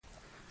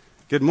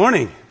Good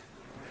morning.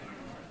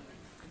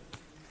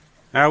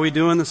 How are we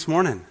doing this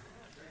morning?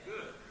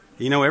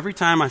 You know, every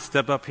time I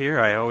step up here,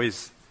 I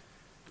always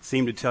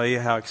seem to tell you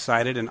how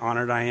excited and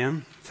honored I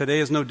am. Today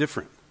is no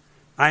different.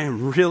 I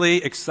am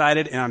really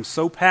excited, and I'm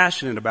so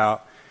passionate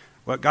about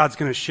what God's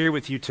going to share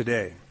with you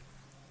today.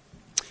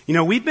 You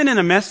know, we've been in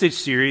a message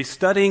series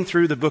studying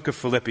through the book of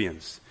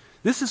Philippians.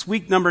 This is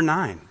week number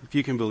 9, if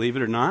you can believe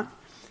it or not,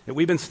 that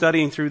we've been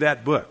studying through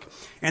that book.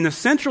 And the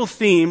central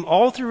theme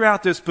all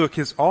throughout this book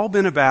has all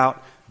been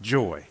about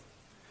joy.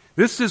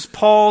 This is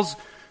Paul's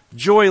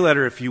joy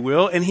letter, if you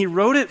will, and he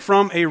wrote it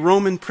from a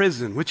Roman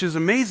prison, which is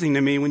amazing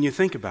to me when you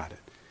think about it.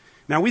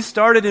 Now, we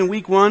started in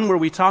week 1 where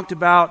we talked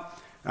about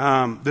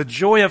the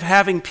joy of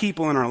having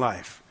people in our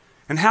life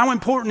and how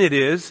important it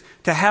is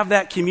to have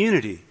that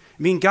community.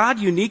 I mean, God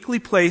uniquely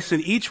placed in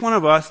each one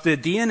of us the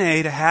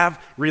DNA to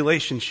have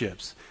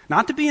relationships,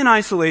 not to be in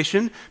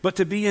isolation, but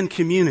to be in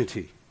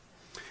community.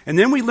 And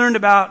then we learned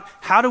about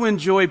how to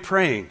enjoy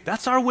praying.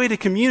 That's our way to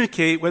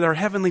communicate with our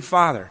Heavenly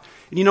Father.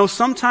 And you know,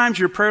 sometimes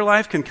your prayer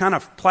life can kind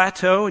of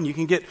plateau and you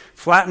can get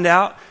flattened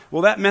out.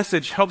 Well, that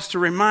message helps to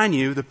remind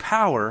you the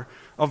power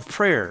of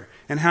prayer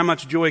and how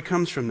much joy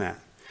comes from that.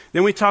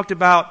 Then we talked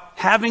about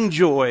having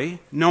joy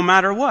no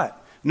matter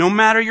what. No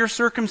matter your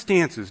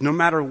circumstances, no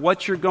matter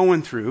what you're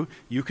going through,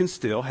 you can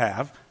still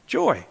have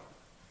joy.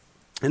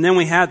 And then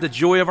we had the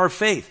joy of our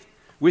faith,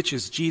 which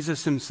is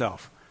Jesus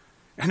himself.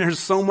 And there's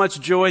so much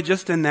joy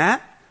just in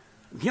that.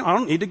 You know, I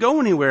don't need to go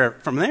anywhere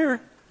from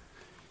there.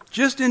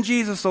 Just in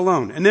Jesus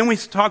alone. And then we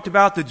talked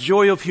about the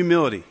joy of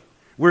humility,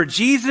 where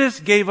Jesus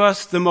gave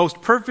us the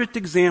most perfect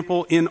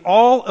example in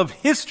all of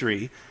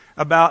history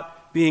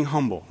about being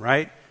humble,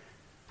 right?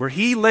 Where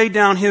he laid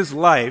down his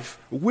life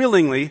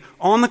willingly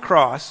on the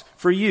cross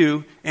for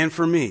you and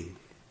for me.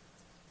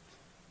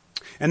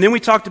 And then we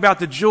talked about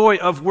the joy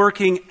of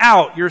working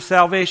out your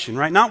salvation,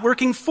 right? Not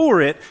working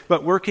for it,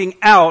 but working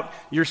out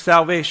your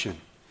salvation.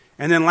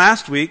 And then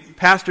last week,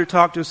 Pastor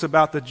talked to us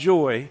about the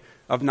joy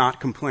of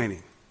not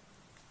complaining.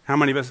 How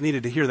many of us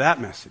needed to hear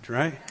that message,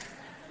 right?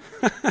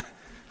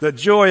 The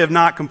joy of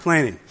not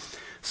complaining.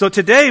 So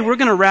today we're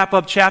going to wrap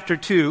up chapter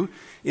 2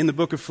 in the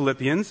book of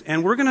Philippians,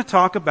 and we're going to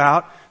talk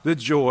about the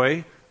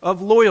joy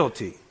of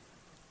loyalty.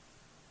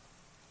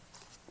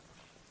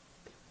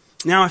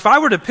 Now, if I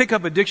were to pick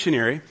up a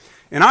dictionary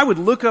and I would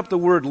look up the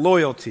word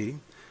loyalty,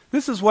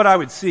 this is what I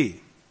would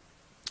see.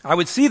 I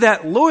would see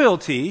that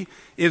loyalty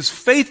is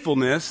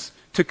faithfulness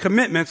to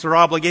commitments or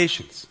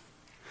obligations.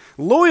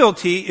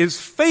 Loyalty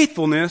is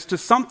faithfulness to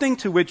something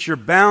to which you're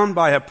bound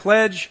by a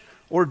pledge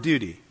or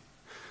duty.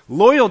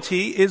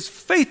 Loyalty is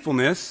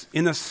faithfulness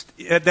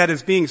that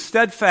is being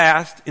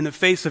steadfast in the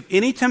face of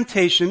any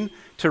temptation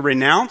to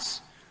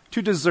renounce,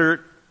 to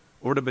desert,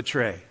 or to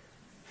betray.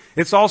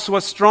 It's also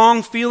a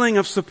strong feeling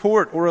of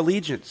support or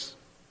allegiance.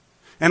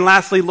 And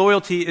lastly,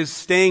 loyalty is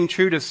staying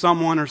true to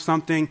someone or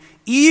something,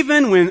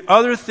 even when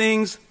other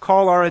things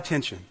call our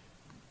attention.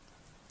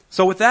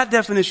 So with that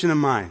definition in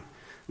mind,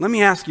 let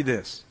me ask you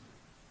this.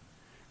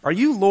 Are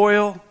you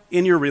loyal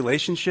in your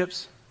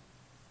relationships?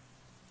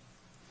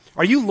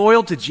 Are you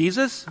loyal to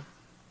Jesus?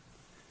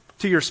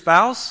 To your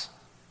spouse?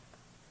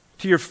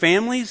 To your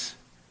families?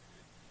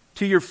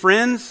 To your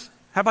friends?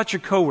 How about your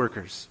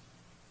coworkers?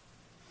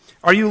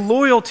 Are you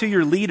loyal to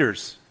your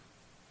leaders?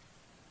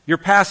 Your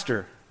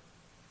pastor?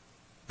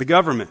 The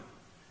government?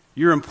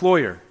 Your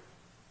employer?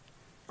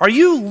 Are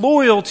you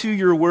loyal to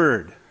your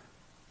word?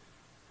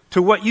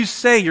 To what you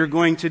say you're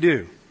going to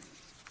do?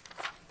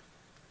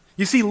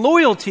 You see,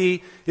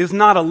 loyalty is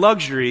not a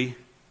luxury.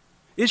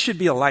 It should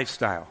be a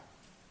lifestyle.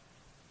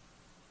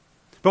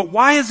 But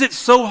why is it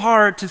so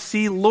hard to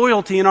see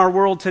loyalty in our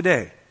world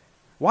today?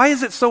 Why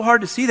is it so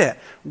hard to see that?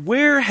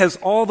 Where has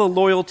all the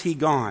loyalty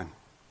gone?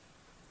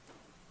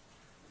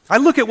 I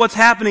look at what's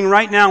happening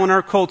right now in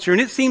our culture,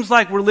 and it seems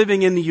like we're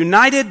living in the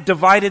United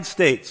Divided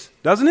States,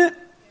 doesn't it?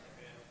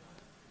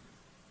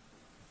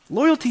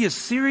 Loyalty is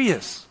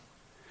serious.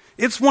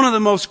 It's one of the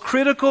most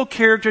critical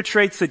character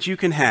traits that you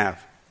can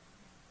have.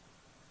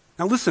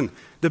 Now listen,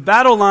 the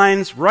battle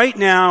lines right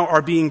now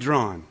are being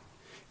drawn.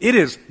 It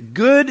is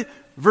good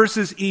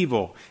versus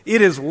evil.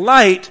 It is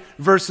light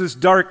versus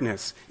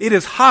darkness. It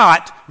is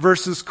hot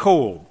versus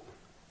cold.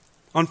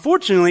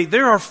 Unfortunately,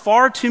 there are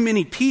far too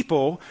many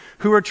people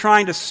who are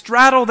trying to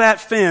straddle that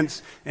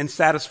fence and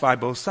satisfy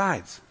both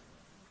sides.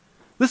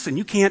 Listen,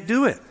 you can't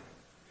do it.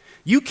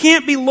 You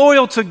can't be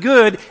loyal to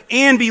good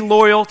and be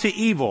loyal to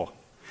evil.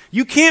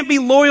 You can't be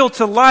loyal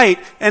to light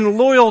and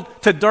loyal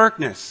to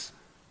darkness.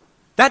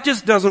 That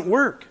just doesn't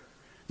work.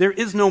 There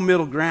is no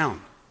middle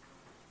ground.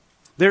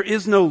 There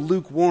is no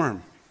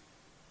lukewarm.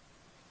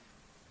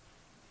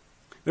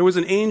 There was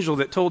an angel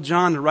that told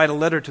John to write a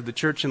letter to the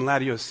church in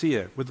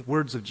Laodicea with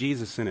words of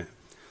Jesus in it.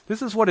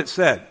 This is what it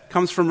said. It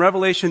comes from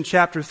Revelation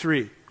chapter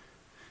 3.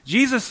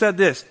 Jesus said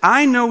this,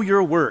 "I know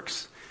your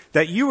works,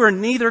 that you are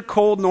neither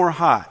cold nor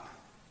hot.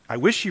 I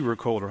wish you were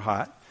cold or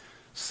hot.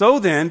 So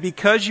then,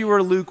 because you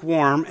are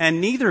lukewarm and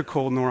neither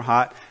cold nor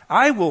hot,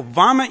 I will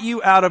vomit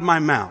you out of my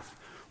mouth."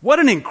 What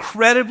an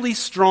incredibly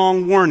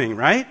strong warning,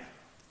 right?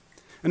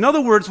 In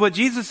other words, what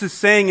Jesus is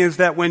saying is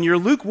that when you're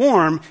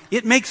lukewarm,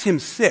 it makes him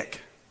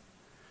sick.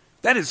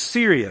 That is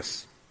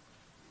serious.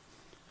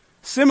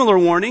 Similar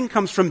warning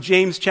comes from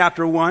James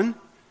chapter 1.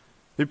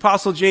 The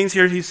Apostle James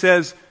here, he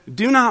says,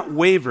 "Do not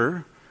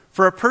waver,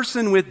 for a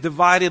person with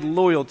divided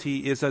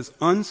loyalty is as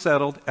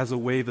unsettled as a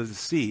wave of the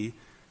sea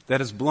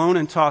that is blown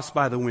and tossed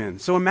by the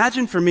wind." So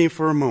imagine for me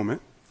for a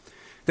moment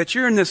that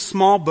you're in this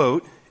small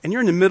boat and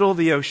you're in the middle of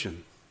the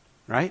ocean,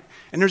 right?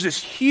 And there's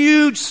this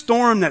huge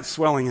storm that's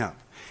swelling up.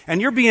 And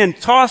you're being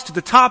tossed to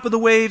the top of the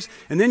waves,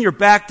 and then you're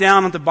back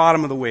down at the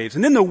bottom of the waves.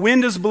 And then the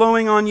wind is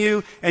blowing on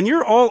you, and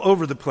you're all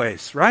over the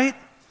place, right?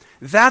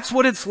 That's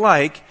what it's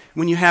like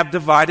when you have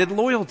divided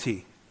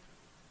loyalty.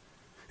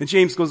 And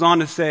James goes on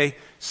to say,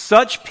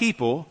 such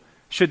people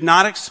should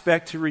not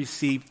expect to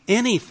receive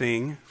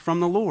anything from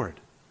the Lord.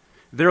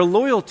 Their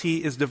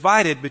loyalty is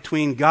divided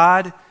between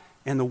God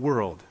and the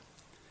world,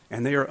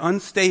 and they are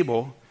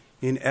unstable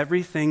in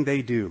everything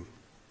they do.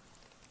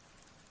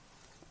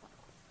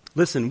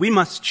 Listen, we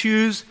must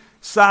choose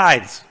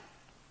sides.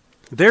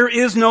 There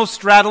is no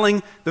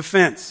straddling the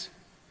fence.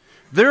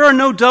 There are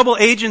no double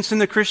agents in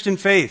the Christian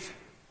faith.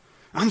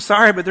 I'm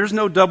sorry, but there's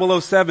no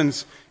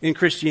 007s in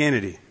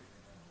Christianity.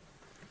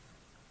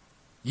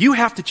 You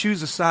have to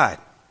choose a side.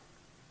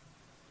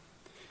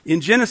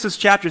 In Genesis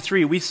chapter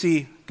 3, we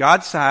see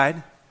God's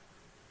side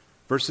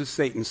versus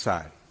Satan's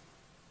side.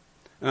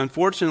 And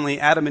unfortunately,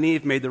 Adam and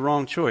Eve made the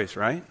wrong choice,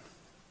 right?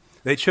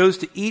 They chose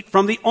to eat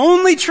from the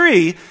only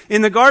tree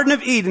in the Garden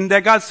of Eden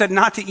that God said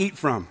not to eat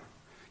from.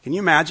 Can you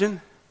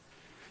imagine?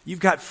 You've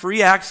got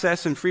free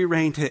access and free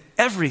reign to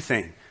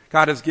everything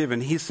God has given.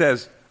 He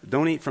says,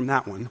 don't eat from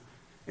that one.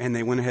 And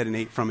they went ahead and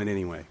ate from it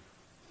anyway.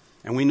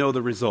 And we know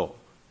the result,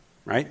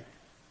 right?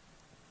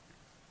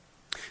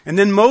 And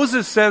then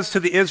Moses says to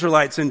the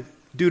Israelites in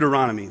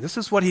Deuteronomy, this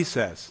is what he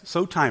says,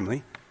 so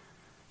timely.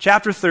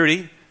 Chapter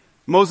 30,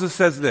 Moses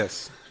says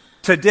this,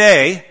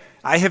 "Today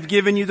I have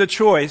given you the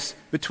choice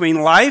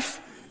between life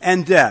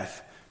and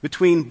death,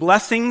 between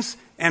blessings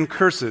and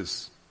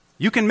curses.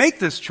 You can make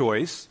this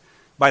choice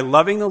by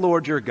loving the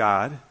Lord your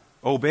God,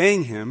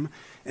 obeying him,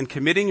 and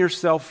committing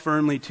yourself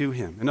firmly to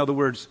him." In other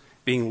words,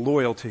 being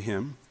loyal to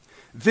him.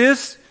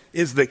 This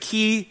is the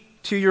key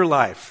to your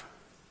life.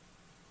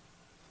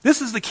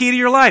 This is the key to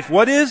your life.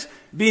 What is?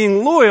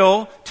 Being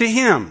loyal to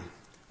him.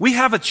 We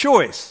have a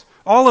choice.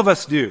 All of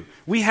us do.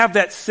 We have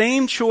that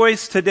same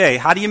choice today.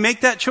 How do you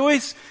make that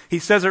choice? He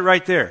says it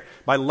right there.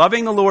 By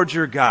loving the Lord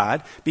your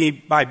God,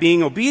 by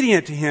being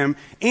obedient to him,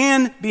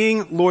 and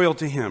being loyal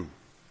to him.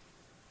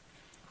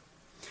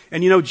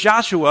 And you know,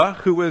 Joshua,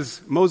 who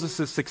was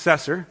Moses'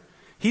 successor,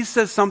 he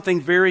says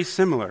something very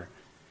similar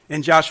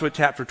in Joshua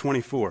chapter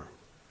 24.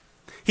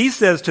 He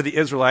says to the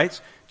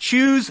Israelites,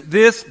 "Choose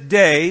this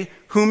day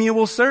whom you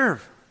will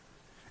serve.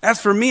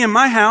 As for me and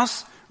my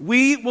house,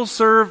 we will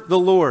serve the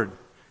Lord."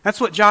 That's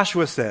what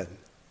Joshua said.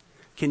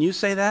 Can you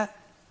say that?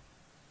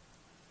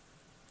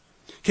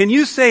 Can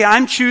you say,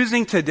 I'm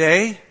choosing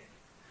today?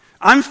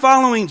 I'm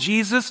following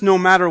Jesus no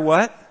matter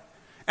what.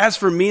 As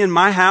for me and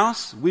my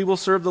house, we will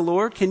serve the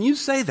Lord. Can you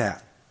say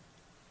that?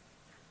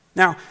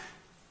 Now,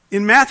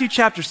 in Matthew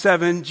chapter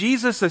 7,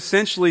 Jesus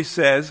essentially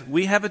says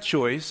we have a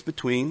choice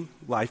between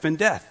life and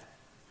death.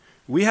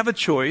 We have a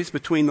choice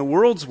between the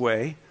world's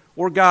way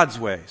or God's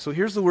way. So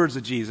here's the words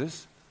of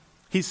Jesus.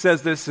 He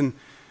says this in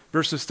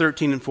verses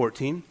 13 and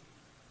 14.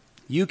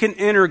 You can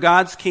enter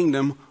God's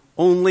kingdom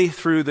only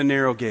through the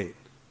narrow gate.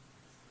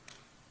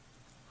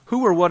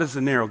 Who or what is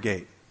the narrow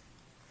gate?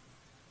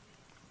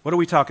 What are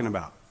we talking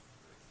about?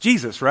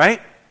 Jesus,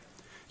 right?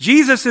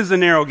 Jesus is the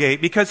narrow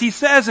gate because he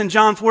says in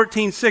John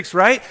 14:6,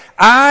 right?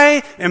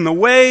 I am the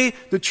way,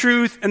 the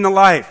truth, and the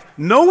life.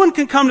 No one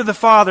can come to the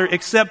Father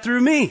except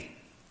through me.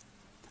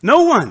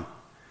 No one.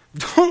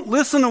 Don't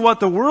listen to what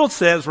the world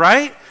says,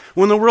 right?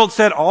 When the world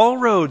said all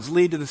roads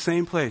lead to the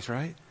same place,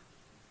 right?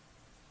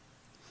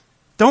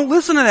 Don't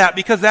listen to that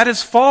because that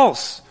is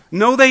false.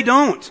 No, they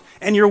don't.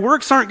 And your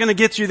works aren't going to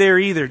get you there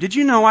either. Did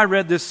you know I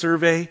read this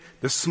survey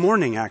this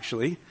morning,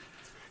 actually?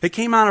 It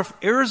came out of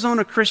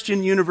Arizona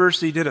Christian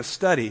University, did a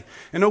study,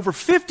 and over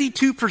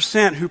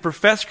 52% who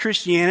profess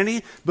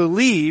Christianity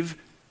believe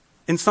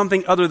in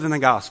something other than the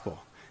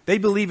gospel. They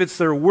believe it's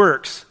their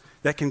works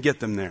that can get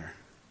them there.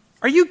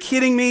 Are you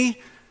kidding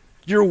me?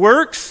 Your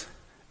works?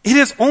 It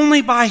is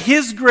only by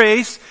his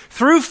grace,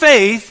 through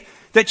faith,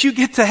 that you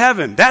get to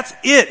heaven. That's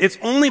it. It's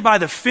only by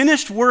the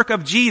finished work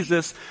of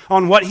Jesus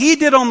on what he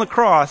did on the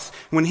cross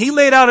when he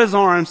laid out his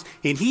arms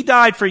and he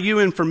died for you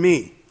and for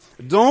me.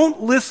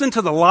 Don't listen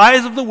to the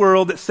lies of the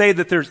world that say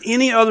that there's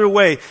any other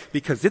way,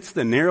 because it's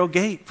the narrow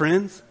gate,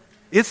 friends.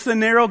 It's the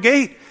narrow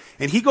gate.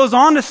 And he goes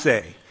on to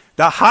say,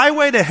 the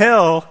highway to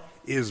hell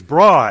is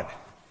broad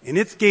and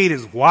its gate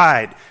is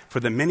wide for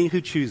the many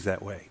who choose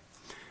that way.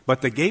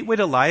 But the gateway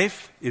to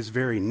life is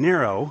very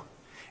narrow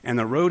and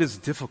the road is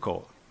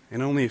difficult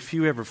and only a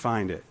few ever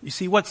find it. You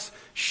see, what's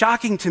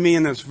shocking to me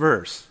in this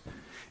verse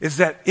is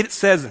that it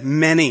says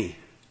many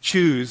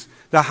choose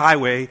the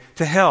highway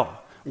to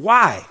hell.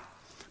 Why?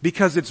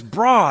 Because it's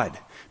broad,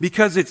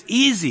 Because it's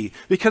easy.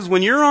 Because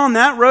when you're on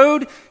that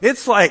road,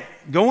 it's like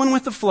going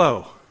with the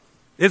flow,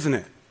 isn't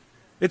it?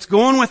 It's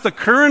going with the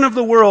current of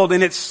the world,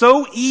 and it's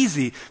so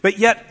easy. But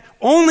yet,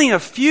 only a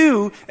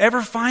few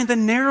ever find the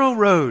narrow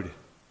road,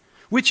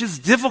 which is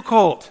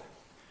difficult.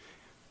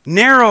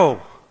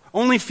 Narrow.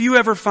 Only few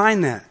ever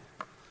find that.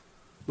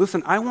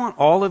 Listen, I want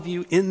all of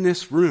you in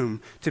this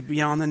room to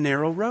be on the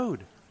narrow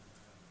road.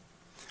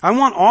 I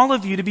want all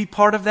of you to be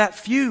part of that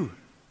few.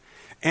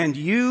 And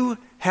you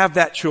have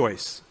that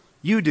choice.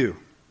 You do.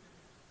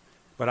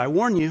 But I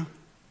warn you,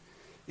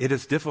 it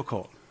is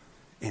difficult,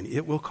 and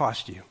it will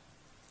cost you.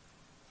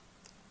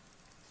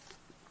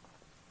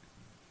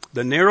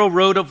 The narrow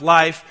road of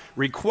life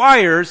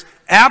requires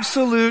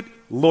absolute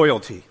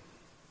loyalty.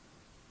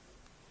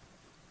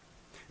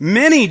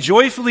 Many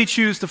joyfully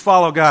choose to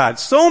follow God.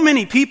 So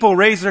many people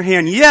raise their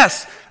hand.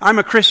 Yes, I'm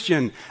a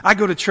Christian. I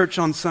go to church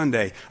on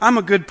Sunday. I'm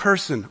a good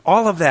person.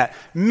 All of that.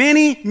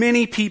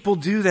 Many people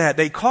do that.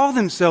 They call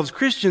themselves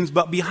Christians,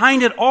 but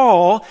behind it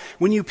all,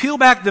 when you peel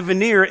back the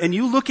veneer and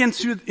you look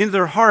into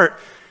their heart,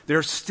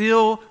 they're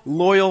still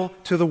loyal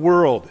to the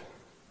world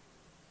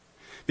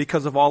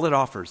because of all it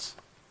offers.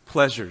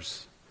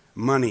 Pleasures,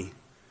 money,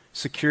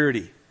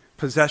 security,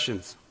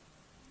 possessions.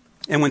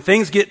 And when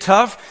things get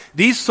tough,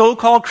 these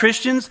so-called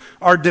Christians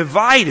are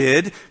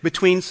divided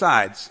between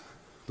sides.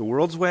 The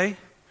world's way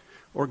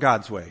or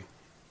God's way.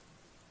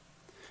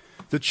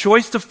 The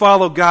choice to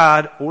follow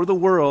God or the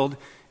world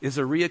is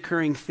a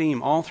reoccurring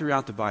theme all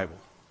throughout the Bible.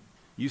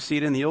 You see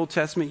it in the Old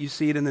Testament, you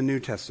see it in the New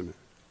Testament.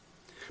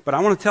 But I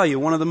want to tell you,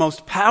 one of the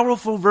most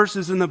powerful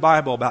verses in the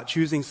Bible about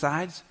choosing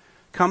sides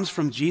comes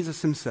from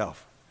Jesus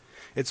himself.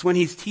 It's when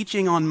he's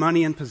teaching on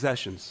money and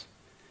possessions.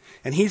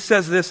 And he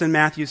says this in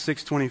Matthew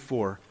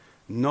 6:24.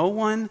 No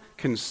one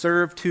can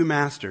serve two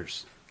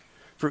masters.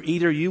 For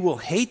either you will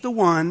hate the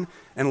one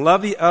and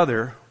love the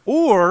other,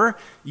 or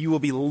you will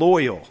be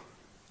loyal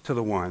to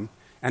the one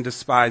and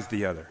despise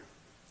the other.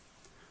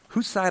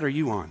 Whose side are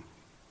you on?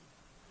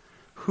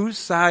 Whose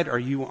side are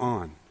you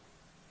on?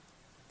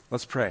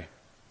 Let's pray.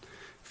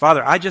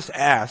 Father, I just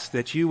ask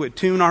that you would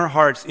tune our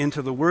hearts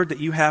into the word that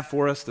you have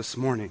for us this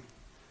morning.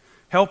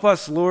 Help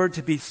us, Lord,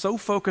 to be so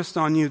focused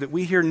on you that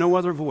we hear no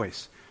other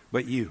voice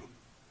but you.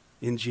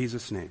 In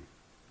Jesus' name,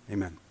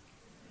 amen.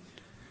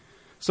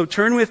 So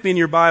turn with me in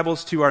your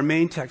Bibles to our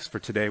main text for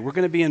today. We're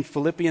going to be in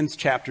Philippians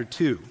chapter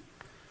 2.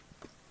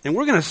 And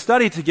we're going to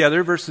study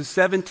together verses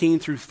 17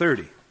 through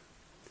 30.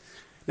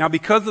 Now,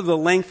 because of the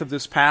length of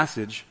this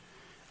passage,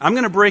 I'm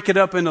going to break it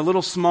up into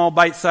little small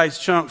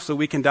bite-sized chunks so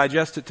we can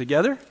digest it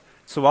together.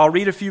 So I'll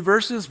read a few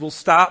verses, we'll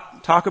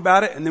stop, talk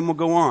about it, and then we'll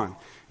go on.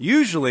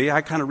 Usually,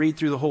 I kind of read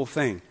through the whole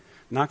thing.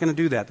 I'm not going to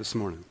do that this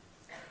morning.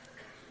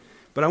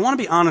 But I want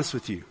to be honest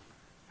with you.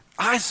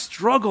 I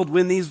struggled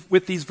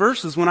with these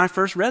verses when I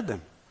first read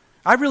them.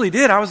 I really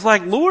did. I was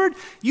like, Lord,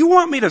 you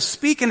want me to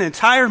speak an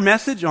entire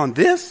message on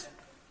this?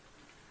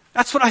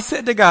 That's what I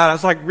said to God. I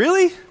was like,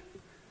 really?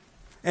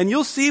 And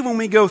you'll see when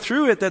we go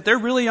through it that there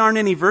really aren't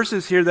any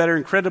verses here that are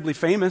incredibly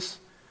famous.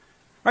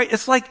 Right?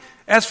 It's like,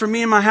 as for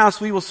me and my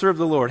house, we will serve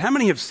the Lord. How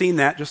many have seen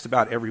that just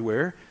about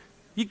everywhere?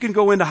 You can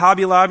go into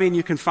Hobby Lobby and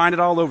you can find it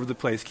all over the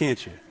place,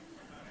 can't you?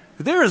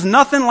 There is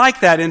nothing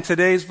like that in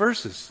today's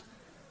verses.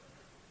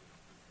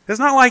 It's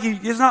not like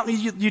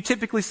you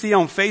typically see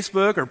on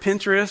Facebook or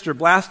Pinterest or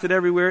blasted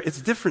everywhere.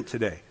 It's different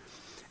today.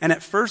 And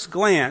at first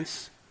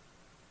glance,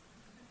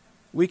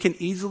 we can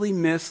easily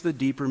miss the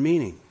deeper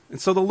meaning. And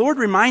so the Lord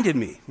reminded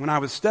me when I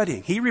was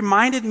studying. He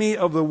reminded me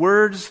of the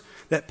words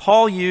that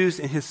Paul used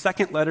in his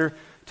second letter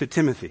to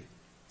Timothy.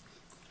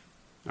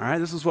 All right,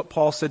 this is what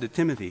Paul said to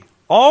Timothy.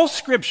 All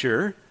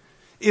Scripture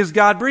is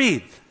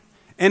God-breathed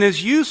and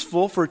is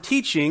useful for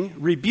teaching,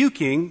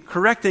 rebuking,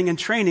 correcting, and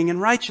training in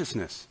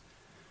righteousness,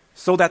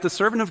 so that the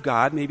servant of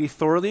God may be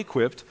thoroughly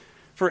equipped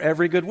for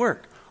every good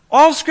work.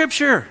 All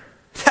Scripture.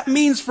 That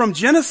means from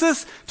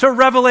Genesis to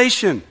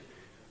Revelation.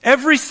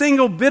 Every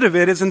single bit of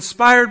it is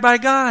inspired by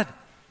God.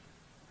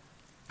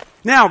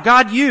 Now,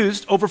 God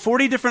used over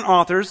 40 different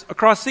authors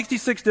across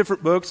 66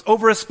 different books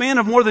over a span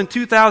of more than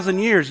 2,000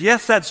 years.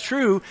 Yes, that's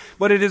true,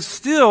 but it is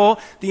still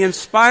the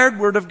inspired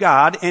Word of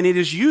God, and it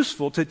is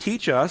useful to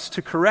teach us,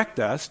 to correct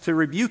us, to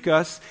rebuke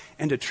us,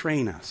 and to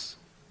train us.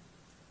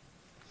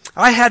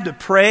 I had to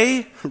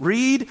pray,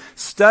 read,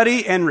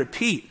 study, and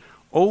repeat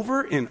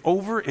over and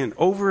over and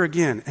over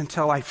again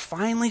until I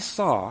finally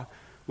saw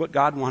what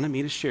God wanted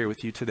me to share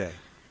with you today.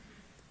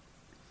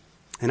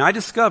 And I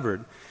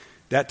discovered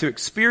that to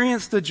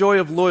experience the joy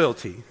of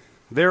loyalty,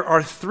 there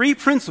are 3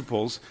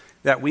 principles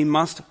that we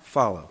must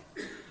follow.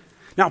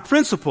 Now,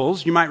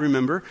 principles, you might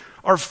remember,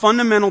 are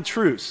fundamental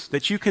truths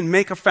that you can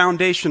make a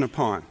foundation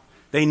upon.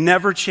 They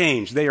never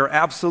change. They are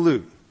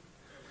absolute.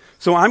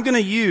 So I'm going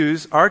to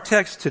use our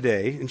text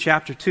today in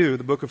chapter 2,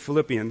 the book of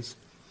Philippians.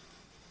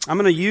 I'm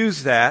going to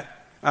use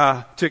that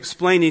to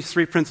explain these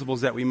 3 principles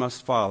that we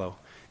must follow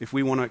if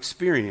we want to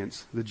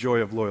experience the joy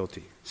of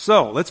loyalty.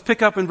 So let's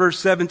pick up in verse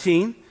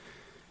 17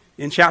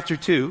 in chapter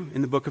 2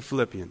 in the book of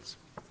Philippians.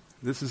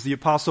 This is the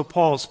Apostle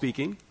Paul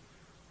speaking.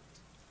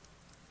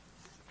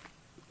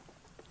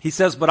 He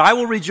says, but I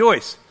will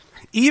rejoice,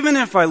 even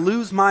if I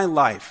lose my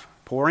life,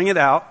 pouring it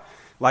out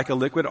like a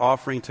liquid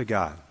offering to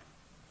God.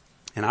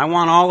 And I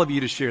want all of you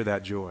to share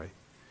that joy.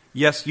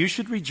 Yes, you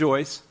should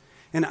rejoice,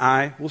 and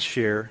I will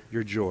share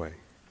your joy.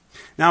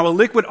 Now, a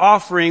liquid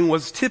offering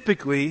was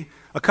typically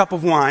a cup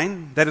of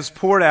wine that is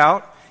poured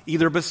out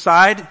either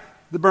beside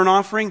the burnt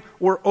offering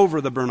or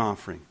over the burnt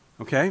offering.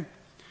 Okay?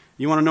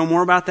 You want to know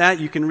more about that?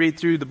 You can read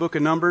through the book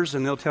of Numbers,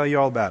 and they'll tell you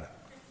all about it.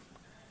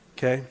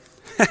 Okay?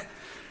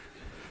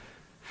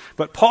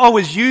 But Paul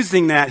was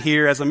using that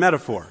here as a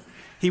metaphor.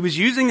 He was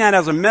using that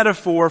as a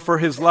metaphor for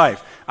his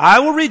life. I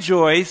will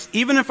rejoice,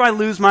 even if I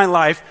lose my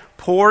life,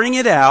 pouring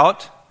it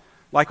out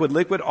like a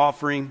liquid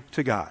offering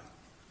to God.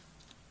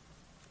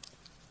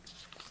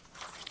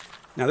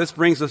 Now, this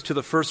brings us to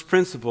the first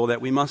principle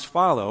that we must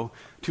follow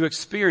to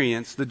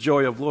experience the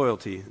joy of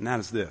loyalty, and that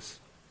is this.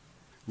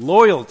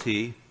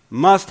 Loyalty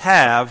must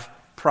have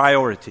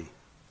priority.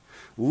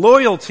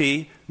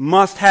 Loyalty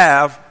must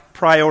have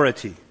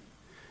priority.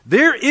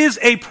 There is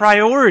a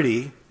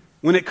priority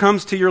when it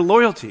comes to your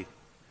loyalty.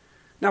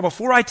 Now,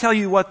 before I tell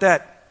you what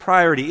that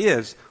priority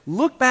is,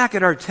 look back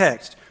at our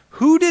text.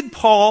 Who did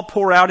Paul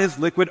pour out his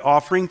liquid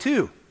offering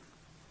to?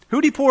 Who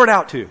did he pour it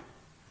out to?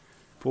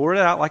 Pour it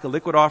out like a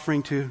liquid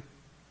offering to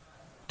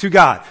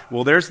God.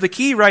 Well, there's the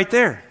key right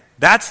there.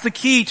 That's the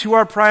key to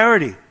our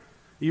priority.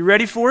 You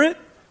ready for it?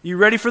 You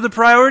ready for the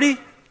priority?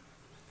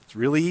 It's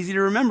really easy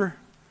to remember.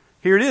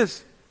 Here it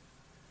is.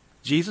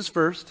 Jesus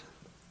first,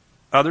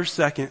 others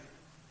second,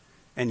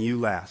 and you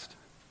last.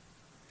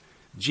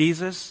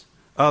 Jesus,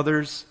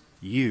 others,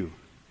 you.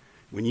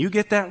 When you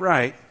get that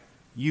right,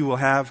 you will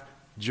have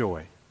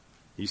joy.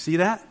 You see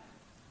that?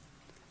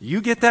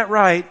 You get that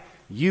right,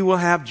 you will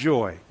have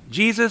joy.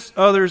 Jesus,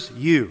 others,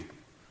 you.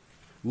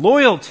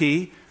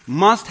 Loyalty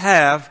must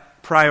have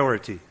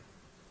priority.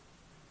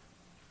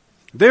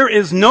 There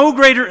is no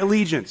greater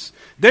allegiance.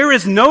 There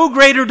is no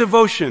greater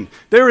devotion.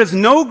 There is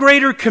no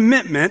greater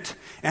commitment.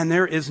 And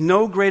there is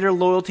no greater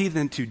loyalty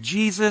than to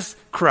Jesus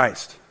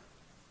Christ.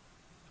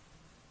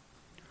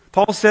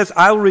 Paul says,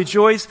 I will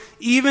rejoice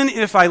even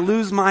if I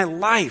lose my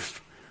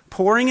life,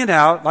 pouring it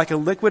out like a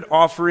liquid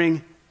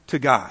offering to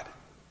God.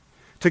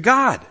 To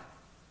God.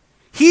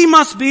 He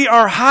must be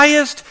our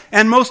highest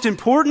and most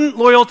important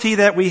loyalty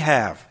that we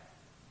have.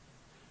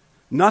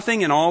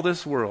 Nothing in all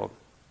this world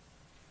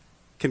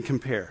can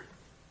compare.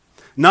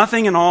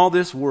 Nothing in all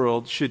this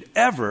world should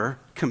ever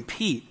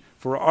compete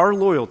for our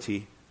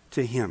loyalty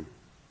to Him.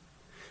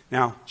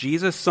 Now,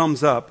 Jesus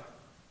sums up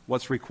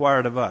what's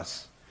required of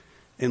us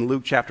in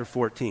Luke chapter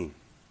 14.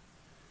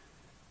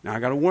 Now, I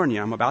got to warn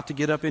you, I'm about to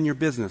get up in your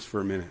business for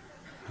a minute.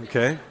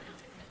 Okay?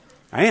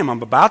 I'm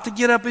about to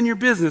get up in your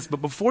business,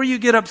 but before you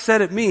get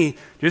upset at me,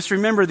 just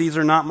remember these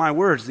are not my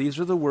words. These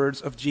are the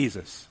words of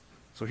Jesus.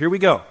 So here we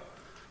go.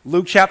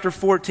 Luke chapter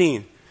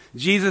 14.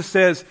 Jesus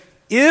says,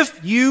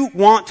 if you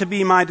want to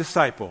be my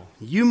disciple,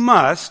 you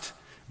must,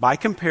 by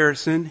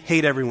comparison,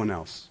 hate everyone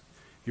else.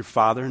 Your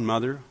father and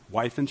mother,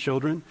 wife and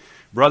children,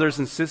 brothers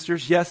and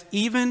sisters, yes,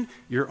 even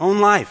your own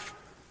life.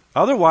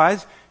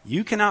 Otherwise,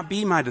 you cannot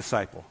be my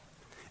disciple.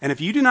 And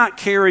if you do not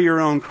carry your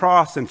own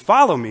cross and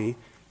follow me,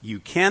 you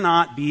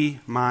cannot be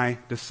my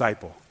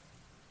disciple.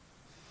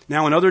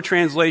 Now, in other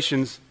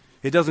translations,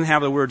 it doesn't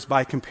have the words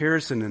by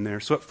comparison in there.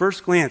 So at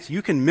first glance,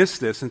 you can miss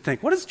this and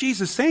think, what is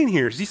Jesus saying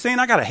here? Is he saying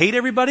I got to hate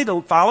everybody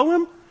to follow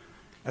him?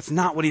 That's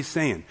not what he's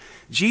saying.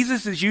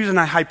 Jesus is using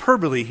a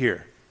hyperbole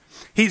here.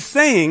 He's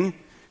saying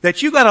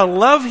that you got to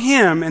love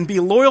him and be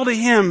loyal to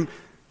him.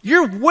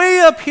 You're way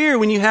up here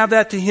when you have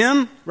that to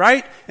him,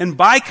 right? And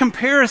by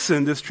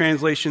comparison, this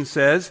translation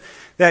says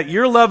that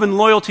your love and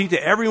loyalty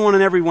to everyone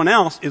and everyone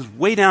else is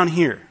way down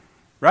here,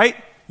 right?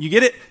 You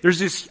get it? There's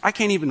this, I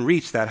can't even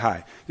reach that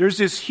high. There's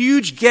this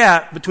huge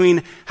gap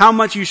between how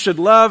much you should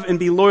love and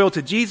be loyal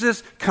to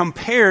Jesus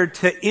compared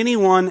to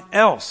anyone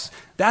else.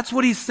 That's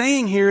what he's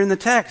saying here in the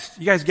text.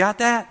 You guys got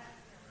that?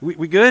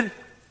 We good?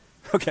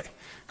 Okay,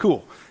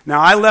 cool.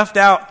 Now I left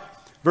out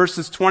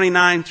verses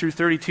 29 through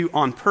 32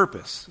 on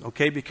purpose,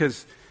 okay?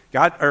 Because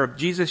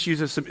Jesus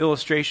uses some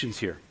illustrations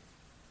here.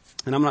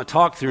 And I'm going to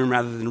talk through them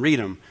rather than read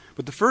them.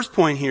 But the first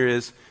point here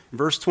is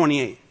verse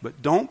 28.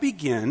 But don't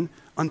begin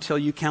until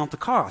you count the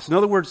cost. In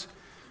other words,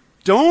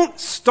 don't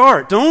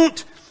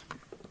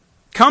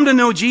come to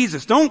know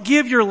Jesus. Don't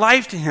give your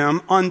life to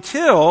him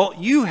until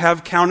you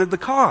have counted the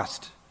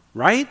cost,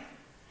 right?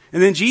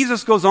 And then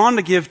Jesus goes on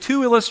to give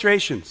two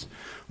illustrations.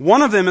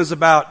 One of them is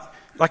about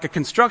like a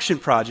construction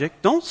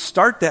project. Don't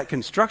start that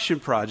construction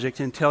project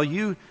until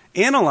you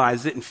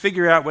analyze it and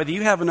figure out whether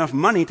you have enough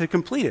money to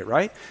complete it,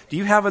 right? Do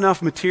you have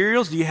enough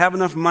materials? Do you have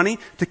enough money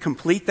to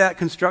complete that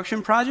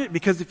construction project?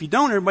 Because if you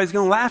don't, everybody's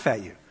going to laugh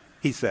at you,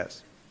 he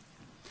says.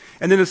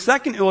 And then the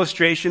second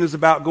illustration is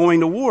about going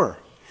to war.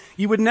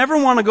 You would never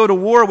want to go to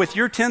war with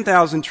your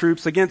 10,000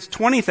 troops against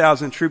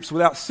 20,000 troops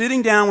without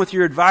sitting down with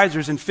your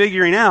advisors and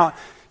figuring out,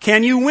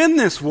 can you win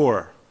this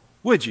war?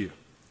 Would you?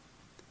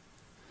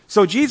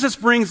 So Jesus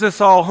brings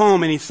this all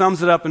home and he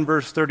sums it up in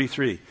verse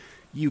 33.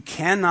 You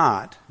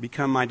cannot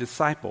become my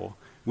disciple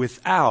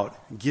without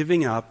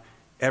giving up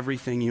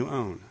everything you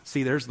own.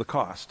 See, there's the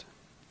cost.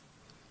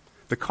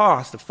 The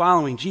cost of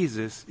following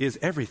Jesus is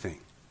everything.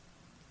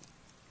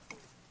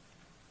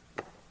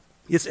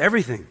 It's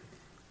everything.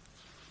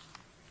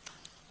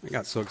 I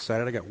got so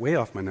excited, I got way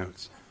off my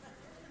notes.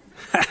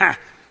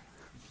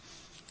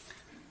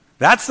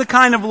 That's the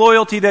kind of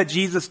loyalty that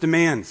Jesus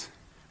demands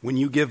when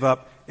you give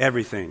up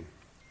everything.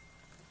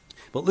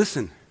 But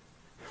listen,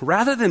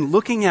 rather than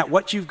looking at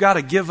what you've got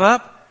to give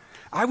up,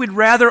 I would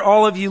rather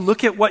all of you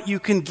look at what you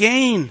can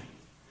gain.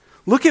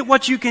 Look at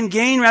what you can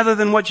gain rather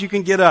than what you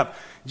can get up.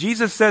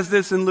 Jesus says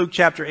this in Luke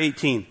chapter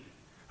 18.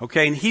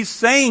 Okay, and he's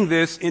saying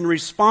this in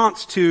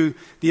response to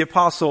the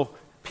apostle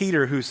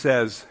Peter, who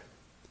says,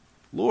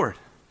 Lord,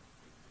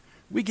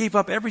 we gave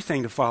up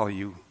everything to follow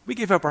you. We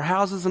gave up our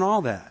houses and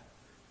all that.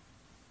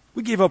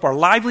 We gave up our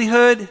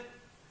livelihood.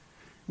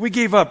 We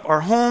gave up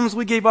our homes.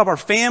 We gave up our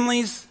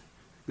families.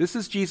 This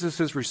is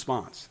Jesus'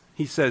 response.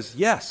 He says,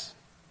 yes,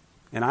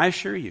 and I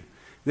assure you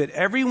that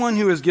everyone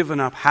who has given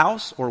up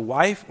house or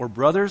wife or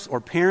brothers or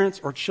parents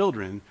or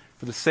children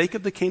for the sake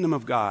of the kingdom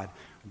of God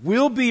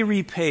will be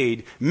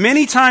repaid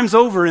many times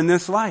over in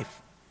this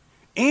life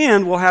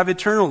and will have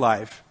eternal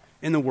life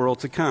in the world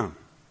to come.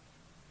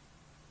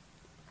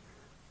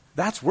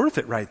 That's worth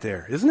it right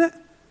there, isn't it?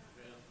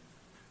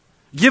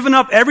 Giving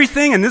up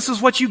everything and this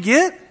is what you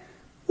get?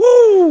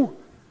 Woo!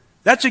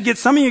 That should get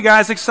some of you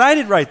guys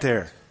excited right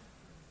there.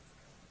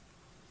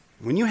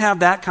 When you have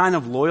that kind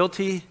of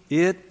loyalty,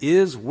 it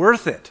is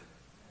worth it.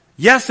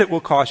 Yes, it will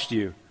cost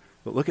you,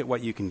 but look at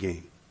what you can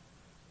gain.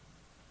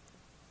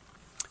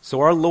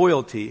 So our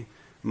loyalty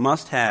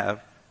must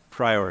have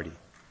priority.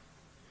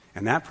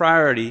 And that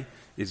priority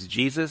is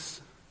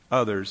Jesus,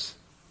 others,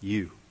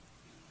 you.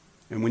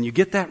 And when you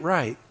get that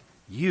right,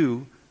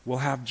 you will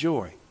have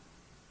joy.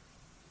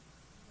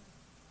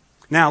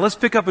 Now, let's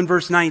pick up in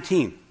verse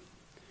 19.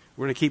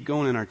 We're going to keep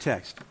going in our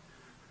text.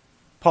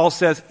 Paul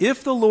says,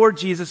 if the Lord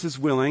Jesus is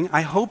willing,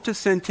 I hope to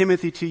send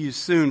Timothy to you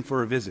soon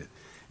for a visit.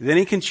 Then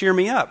he can cheer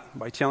me up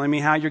by telling me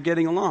how you're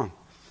getting along.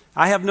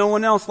 I have no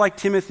one else like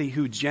Timothy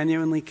who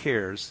genuinely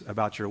cares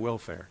about your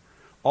welfare.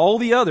 All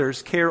the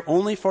others care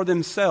only for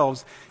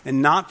themselves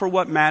and not for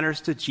what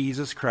matters to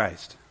Jesus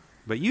Christ.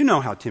 But you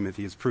know how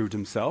Timothy has proved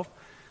himself.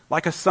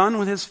 Like a son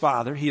with his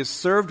father, he has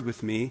served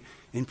with me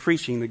in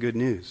preaching the good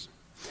news.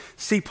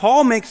 See,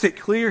 Paul makes it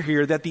clear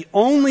here that the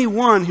only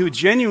one who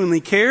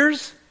genuinely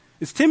cares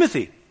is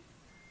Timothy.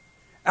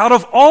 Out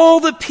of all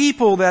the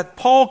people that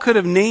Paul could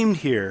have named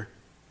here,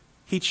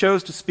 he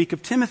chose to speak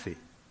of Timothy.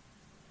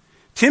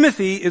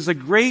 Timothy is a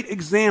great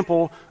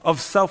example of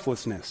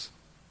selflessness.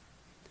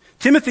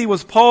 Timothy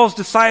was Paul's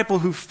disciple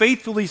who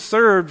faithfully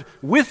served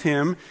with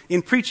him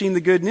in preaching the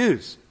good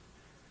news.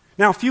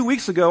 Now, a few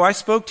weeks ago, I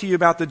spoke to you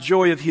about the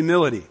joy of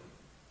humility.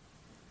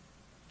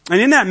 And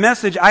in that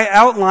message, I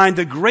outlined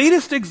the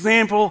greatest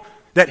example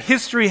that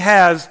history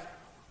has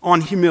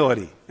on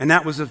humility, and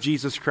that was of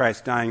Jesus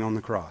Christ dying on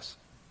the cross.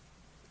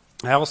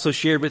 I also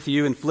shared with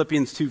you in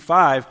Philippians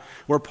 2:5,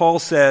 where Paul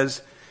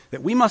says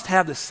that we must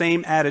have the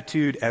same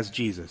attitude as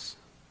Jesus.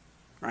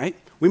 Right?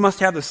 We must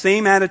have the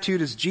same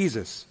attitude as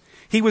Jesus.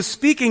 He was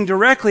speaking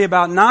directly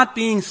about not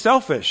being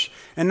selfish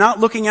and not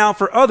looking out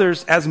for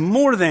others as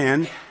more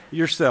than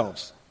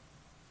yourselves.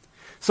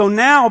 So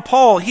now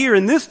Paul, here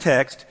in this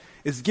text,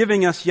 is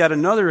giving us yet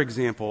another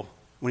example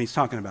when he's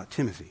talking about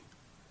Timothy.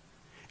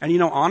 And you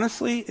know,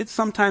 honestly, it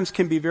sometimes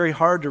can be very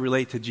hard to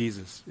relate to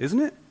Jesus, isn't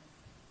it?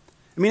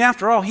 I mean,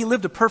 after all, he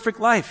lived a perfect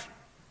life.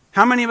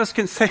 How many of us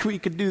can say we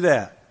could do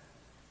that?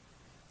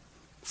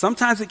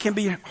 Sometimes it can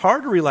be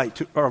hard to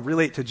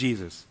relate to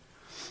Jesus.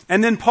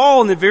 And then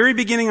Paul, in the very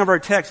beginning of our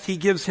text, he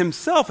gives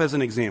himself as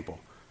an example.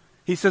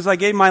 He says, I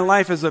gave my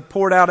life as a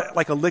poured out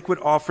like a liquid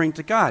offering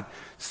to God.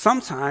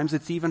 Sometimes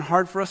it's even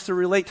hard for us to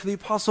relate to the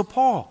Apostle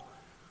Paul.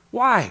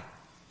 Why?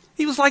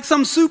 He was like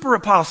some super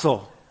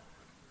apostle.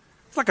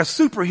 It's like a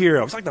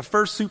superhero. It's like the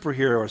first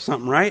superhero or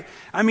something, right?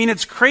 I mean,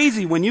 it's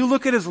crazy when you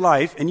look at his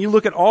life and you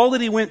look at all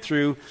that he went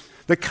through,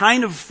 the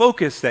kind of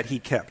focus that he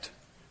kept,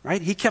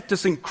 right? He kept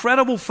this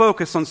incredible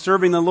focus on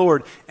serving the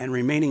Lord and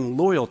remaining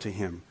loyal to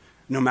him,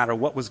 no matter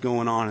what was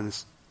going on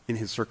in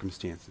his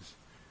circumstances.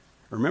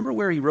 Remember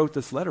where he wrote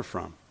this letter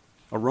from?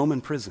 A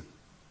Roman prison.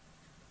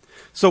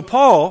 So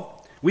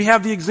Paul, we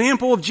have the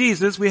example of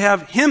Jesus. We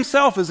have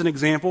himself as an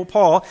example,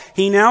 Paul.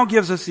 He now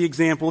gives us the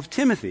example of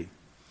Timothy.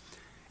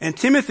 And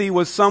Timothy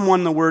was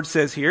someone, the word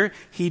says here,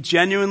 he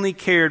genuinely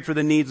cared for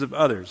the needs of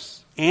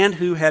others and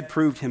who had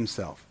proved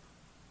himself.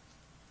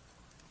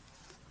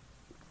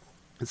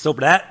 And so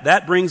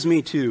that brings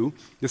me to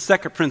the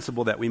second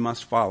principle that we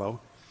must follow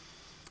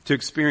to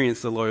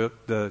experience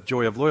the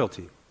joy of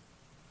loyalty.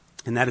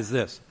 And that is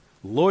this.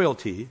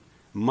 Loyalty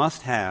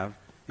must have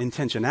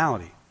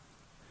intentionality.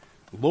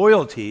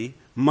 Loyalty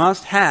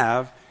must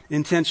have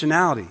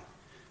intentionality.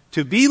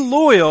 To be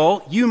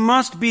loyal, you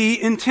must be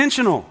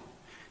intentional.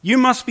 You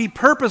must be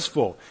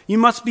purposeful. You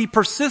must be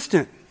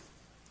persistent.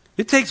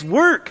 It takes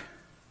work.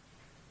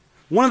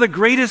 One of the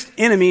greatest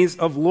enemies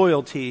of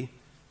loyalty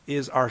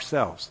is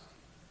ourselves.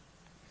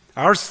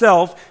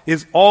 Ourself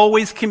is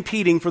always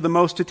competing for the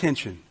most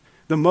attention,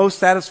 the most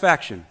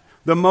satisfaction,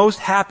 the most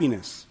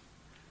happiness.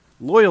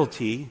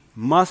 Loyalty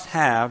must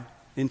have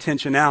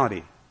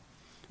intentionality.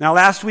 Now,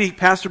 last week,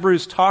 Pastor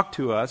Bruce talked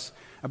to us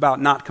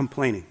about not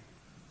complaining.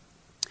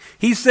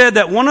 He said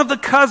that one of the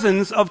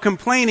cousins of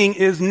complaining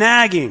is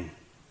nagging,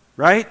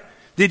 right?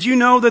 Did you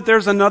know that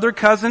there's another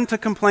cousin to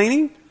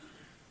complaining?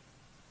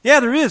 Yeah,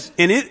 there is,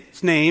 and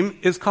its name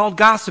is called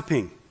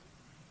gossiping.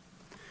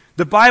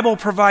 The Bible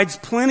provides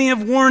plenty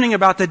of warning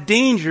about the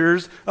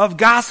dangers of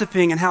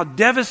gossiping and how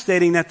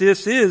devastating that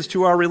this is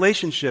to our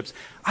relationships.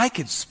 I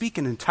could speak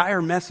an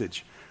entire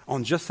message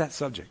on just that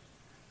subject.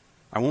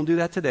 I won't do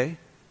that today,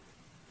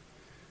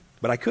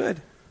 but I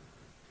could.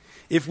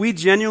 If we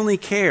genuinely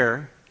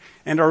care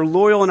and are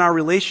loyal in our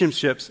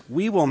relationships,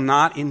 we will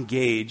not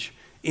engage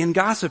in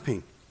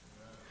gossiping.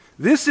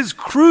 This is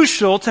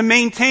crucial to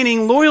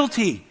maintaining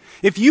loyalty.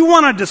 If you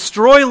want to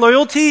destroy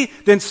loyalty,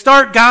 then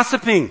start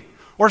gossiping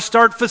or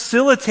start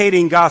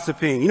facilitating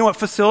gossiping. You know what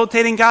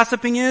facilitating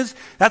gossiping is?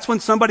 That's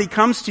when somebody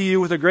comes to you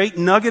with a great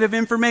nugget of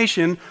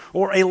information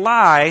or a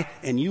lie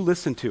and you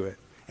listen to it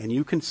and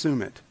you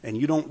consume it and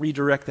you don't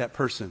redirect that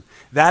person.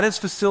 That is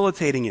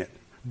facilitating it.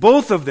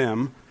 Both of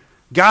them,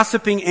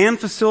 gossiping and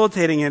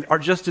facilitating it, are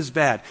just as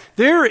bad.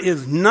 There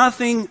is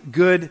nothing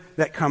good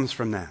that comes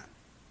from that.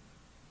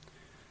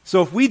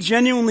 So if we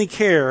genuinely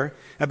care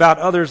about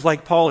others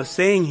like Paul is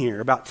saying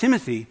here about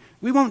Timothy,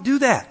 we won't do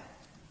that.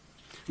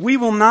 We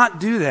will not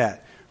do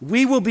that.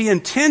 We will be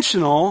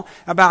intentional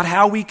about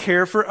how we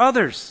care for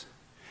others.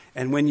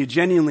 And when you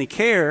genuinely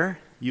care,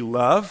 you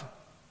love,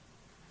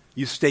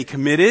 you stay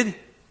committed,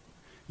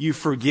 you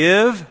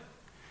forgive,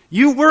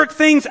 you work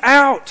things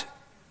out.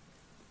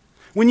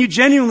 When you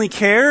genuinely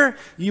care,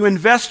 you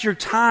invest your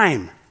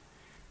time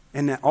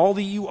and all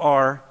that you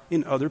are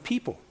in other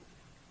people.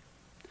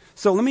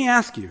 So let me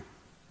ask you,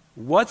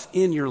 what's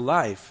in your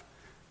life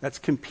that's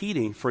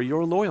competing for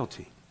your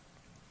loyalty?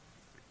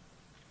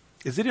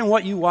 Is it in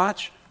what you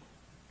watch?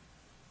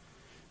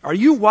 Are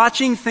you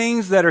watching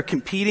things that are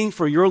competing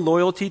for your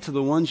loyalty to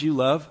the ones you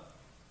love?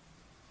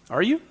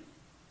 Are you?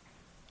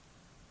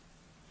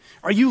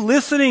 Are you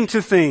listening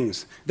to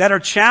things that are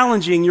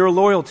challenging your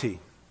loyalty?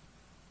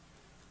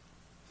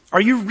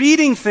 Are you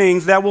reading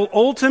things that will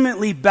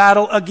ultimately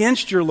battle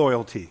against your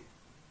loyalty?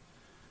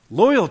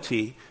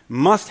 Loyalty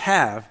must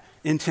have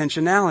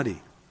intentionality.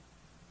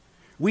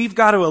 We've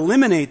got to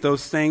eliminate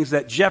those things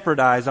that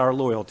jeopardize our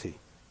loyalty.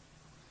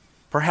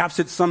 Perhaps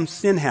it's some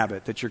sin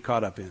habit that you're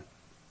caught up in.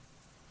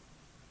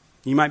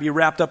 You might be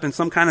wrapped up in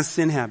some kind of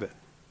sin habit.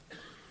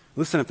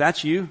 Listen, if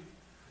that's you,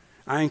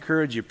 I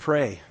encourage you,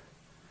 pray.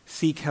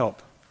 Seek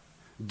help.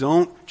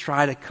 Don't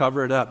try to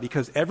cover it up,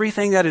 because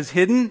everything that is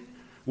hidden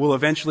will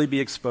eventually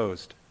be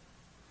exposed.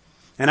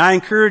 And I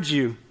encourage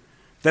you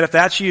that if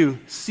that's you,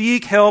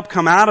 seek help,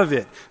 come out of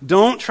it.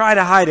 Don't try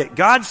to hide it.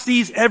 God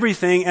sees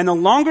everything, and the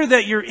longer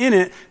that you're in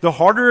it, the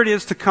harder it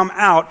is to come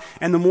out,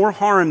 and the more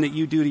harm that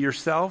you do to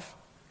yourself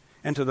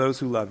and to those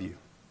who love you.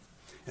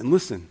 And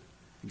listen,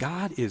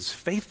 God is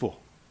faithful.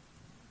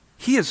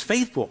 He is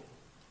faithful.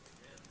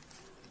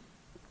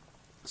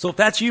 So if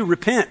that's you,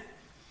 repent.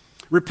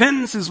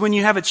 Repentance is when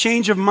you have a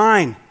change of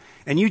mind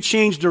and you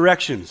change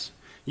directions.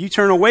 You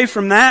turn away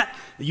from that,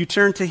 you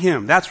turn to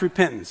Him. That's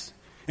repentance.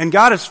 And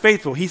God is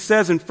faithful. He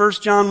says in 1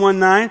 John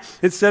 1:9,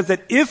 it says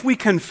that if we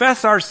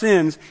confess our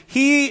sins,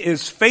 He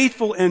is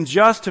faithful and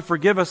just to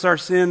forgive us our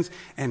sins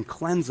and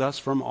cleanse us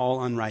from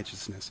all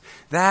unrighteousness.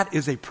 That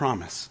is a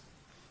promise.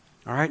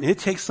 All right? And it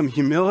takes some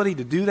humility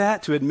to do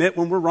that, to admit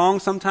when we're wrong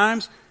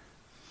sometimes.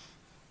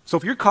 So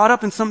if you're caught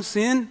up in some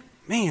sin,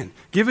 man,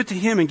 give it to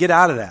Him and get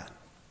out of that.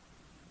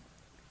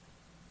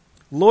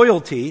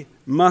 Loyalty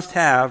must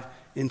have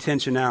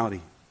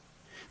intentionality.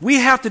 We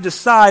have to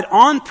decide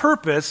on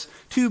purpose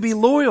to be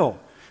loyal.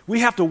 We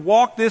have to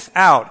walk this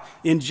out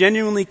in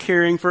genuinely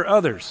caring for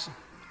others.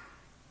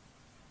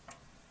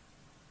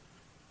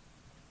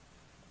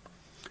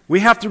 We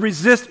have to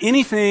resist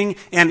anything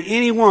and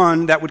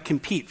anyone that would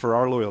compete for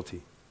our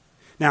loyalty.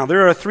 Now,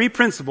 there are 3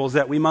 principles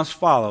that we must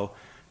follow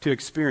to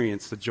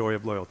experience the joy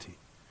of loyalty.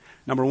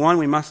 Number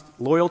 1,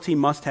 loyalty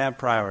must have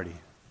priority.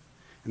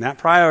 And that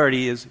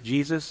priority is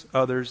Jesus,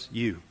 others,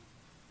 you.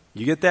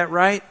 You get that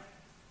right,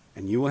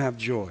 and you will have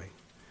joy.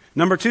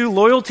 Number 2,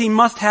 loyalty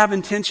must have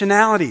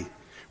intentionality.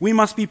 We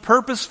must be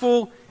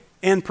purposeful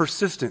and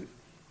persistent.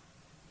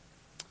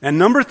 And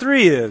number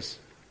 3 is,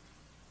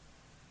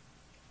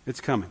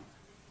 it's coming.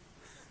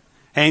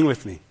 Hang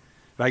with me.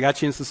 Have I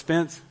got you in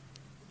suspense?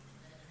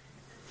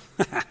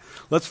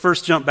 Let's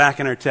first jump back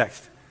in our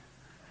text.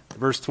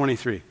 Verse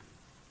 23.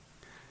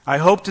 I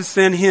hope to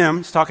send him,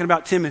 it's talking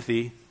about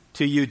Timothy,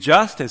 to you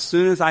just as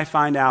soon as I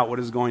find out what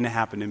is going to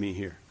happen to me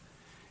here.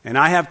 And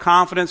I have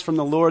confidence from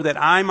the Lord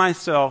that I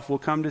myself will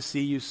come to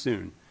see you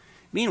soon.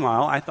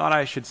 Meanwhile, I thought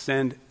I should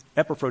send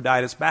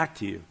Epaphroditus back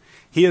to you.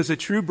 He is a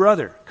true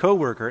brother,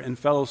 co-worker, and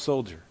fellow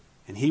soldier.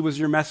 And he was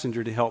your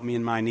messenger to help me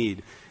in my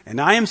need.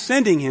 And I am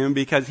sending him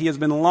because he has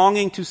been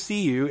longing to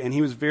see you, and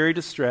he was very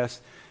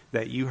distressed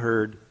that you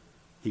heard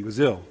he was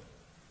ill.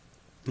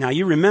 Now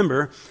you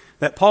remember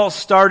that Paul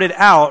started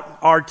out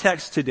our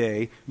text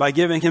today by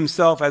giving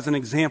himself as an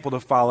example to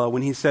follow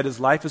when he said his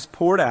life is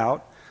poured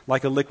out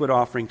like a liquid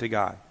offering to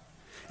God.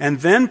 And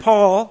then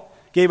Paul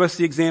gave us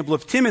the example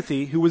of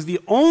Timothy, who was the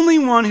only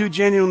one who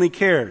genuinely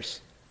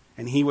cares,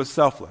 and he was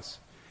selfless.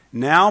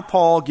 Now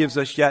Paul gives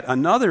us yet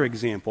another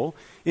example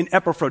in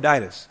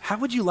Epaphroditus. How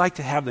would you like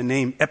to have the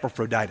name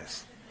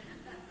Epaphroditus?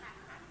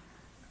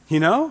 You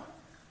know?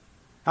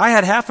 I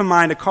had half a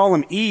mind to call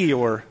him E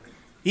or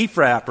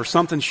Ephraim or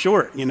something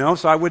short,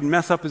 so I wouldn't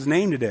mess up his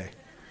name today.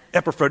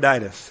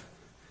 Epaphroditus.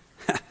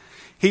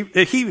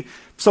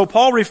 So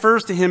Paul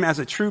refers to him as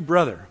a true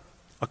brother,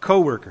 a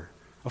co-worker,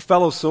 a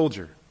fellow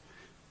soldier.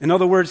 In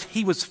other words,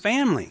 he was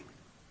family.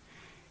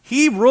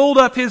 He rolled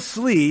up his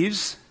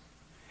sleeves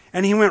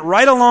and he went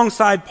right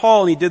alongside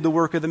Paul and he did the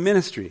work of the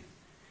ministry.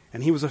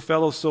 And he was a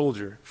fellow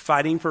soldier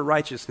fighting for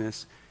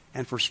righteousness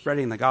and for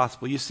spreading the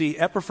gospel. You see,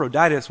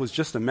 Epaphroditus was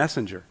just a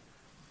messenger.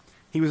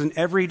 He was an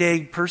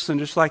everyday person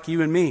just like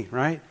you and me,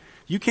 right?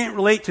 You can't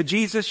relate to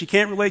Jesus. You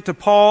can't relate to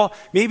Paul.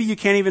 Maybe you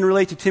can't even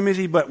relate to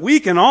Timothy, but we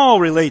can all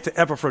relate to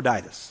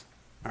Epaphroditus.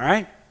 All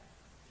right?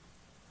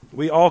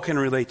 We all can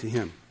relate to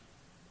him.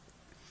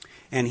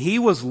 And he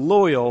was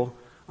loyal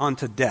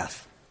unto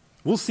death.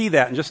 We'll see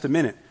that in just a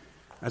minute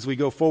as we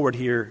go forward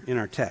here in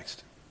our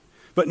text.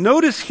 But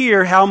notice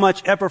here how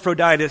much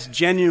Epaphroditus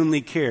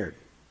genuinely cared.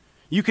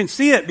 You can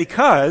see it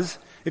because,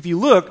 if you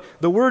look,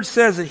 the word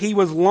says that he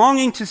was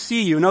longing to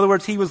see you. In other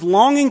words, he was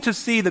longing to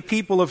see the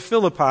people of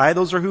Philippi.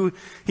 Those are who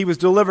he was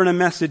delivering a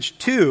message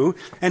to.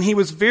 And he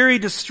was very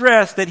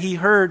distressed that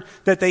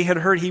they had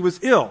heard he was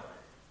ill.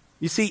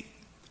 You see,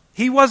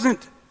 he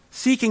wasn't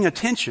seeking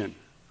attention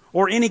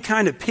or any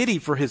kind of pity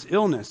for his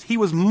illness. He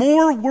was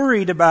more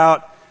worried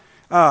about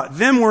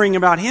them worrying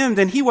about him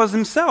than he was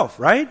himself,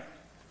 right?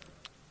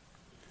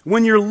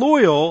 When you're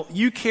loyal,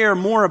 you care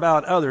more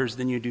about others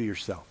than you do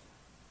yourself.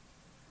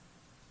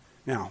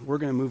 Now, we're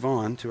going to move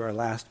on to our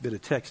last bit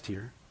of text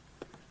here,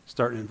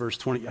 starting in verse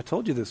 20. I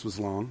told you this was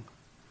long.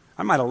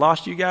 I might have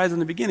lost you guys in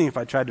the beginning if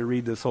I tried to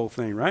read this whole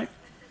thing, right?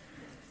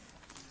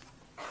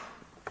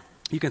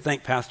 You can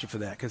thank Pastor for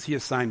that because he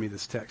assigned me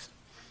this text.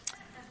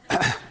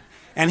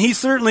 And he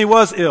certainly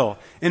was ill.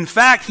 In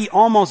fact, he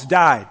almost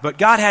died, but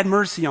God had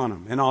mercy on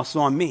him and also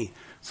on me,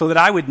 so that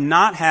I would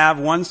not have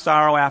one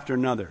sorrow after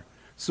another.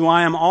 So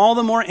I am all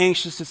the more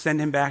anxious to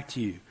send him back to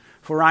you.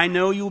 For I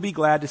know you will be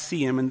glad to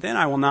see him, and then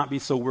I will not be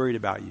so worried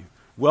about you.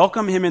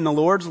 Welcome him in the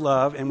Lord's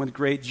love and with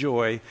great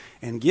joy,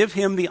 and give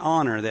him the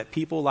honor that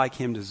people like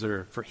him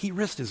deserve. For he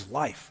risked his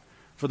life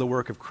for the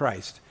work of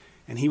Christ,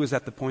 and he was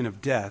at the point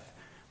of death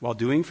while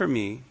doing for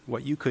me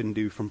what you couldn't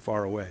do from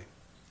far away.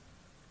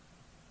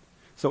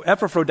 So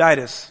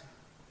Epaphroditus,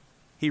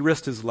 he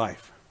risked his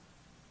life.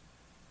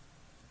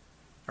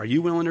 Are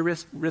you willing to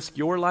risk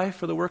your life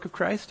for the work of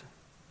Christ?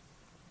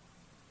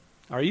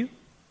 Are you?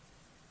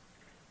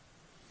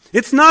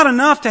 It's not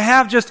enough to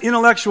have just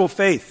intellectual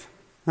faith.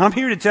 I'm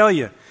here to tell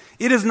you,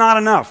 it is not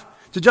enough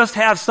to just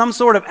have some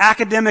sort of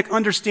academic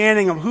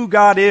understanding of who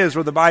God is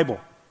or the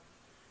Bible.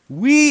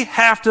 We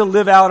have to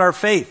live out our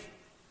faith.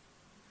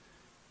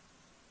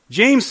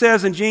 James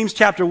says in James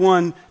chapter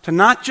 1 to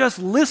not just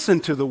listen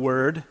to the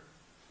word,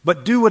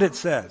 but do what it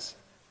says.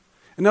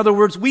 In other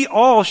words, we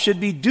all should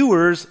be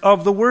doers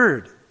of the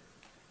word.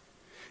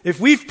 If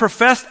we've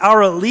professed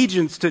our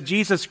allegiance to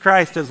Jesus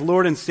Christ as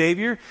Lord and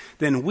Savior,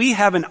 then we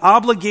have an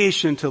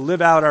obligation to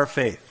live out our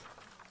faith.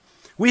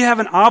 We have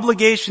an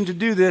obligation to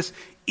do this,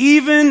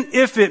 even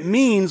if it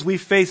means we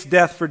face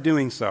death for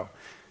doing so.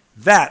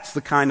 That's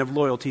the kind of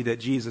loyalty that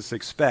Jesus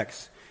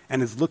expects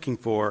and is looking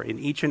for in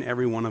each and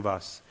every one of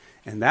us.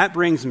 And that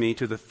brings me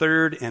to the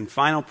third and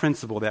final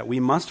principle that we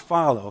must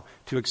follow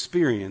to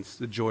experience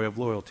the joy of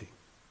loyalty.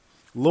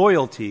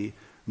 Loyalty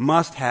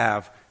must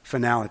have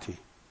finality.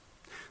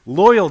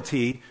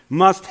 Loyalty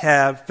must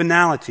have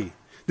finality.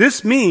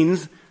 This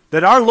means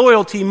that our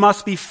loyalty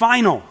must be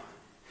final.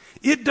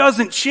 It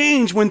doesn't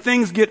change when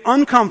things get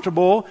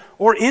uncomfortable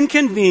or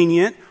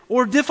inconvenient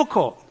or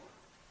difficult.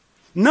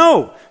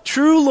 No,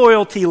 true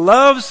loyalty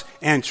loves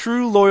and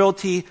true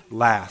loyalty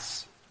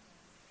lasts.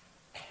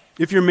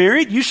 If you're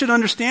married, you should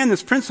understand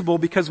this principle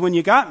because when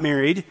you got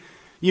married,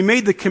 you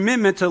made the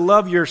commitment to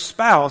love your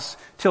spouse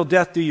till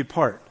death do you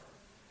part,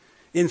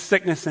 in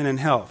sickness and in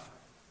health.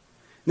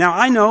 Now,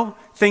 I know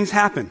things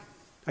happen.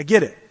 I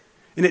get it.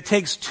 And it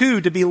takes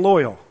two to be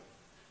loyal.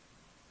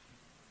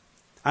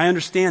 I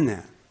understand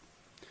that.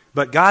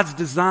 But God's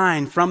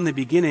design from the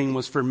beginning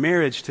was for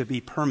marriage to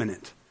be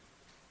permanent,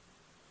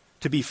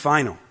 to be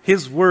final.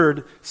 His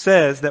word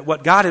says that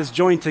what God has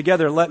joined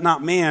together, let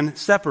not man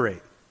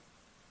separate.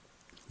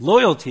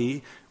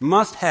 Loyalty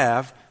must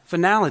have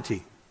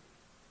finality.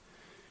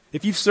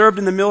 If you've served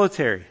in the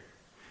military,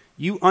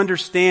 you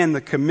understand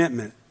the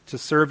commitment to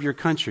serve your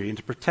country and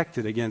to protect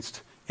it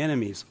against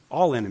enemies,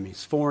 all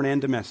enemies, foreign and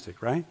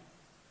domestic, right?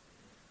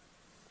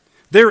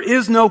 There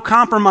is no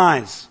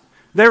compromise.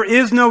 There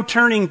is no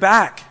turning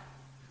back.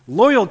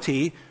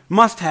 Loyalty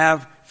must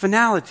have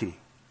finality.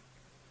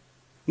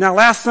 Now,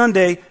 last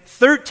Sunday,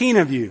 13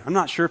 of you, I'm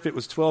not sure if it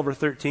was 12 or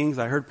 13, because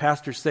I heard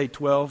pastors say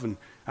 12, and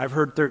I've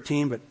heard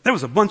 13, but there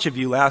was a bunch of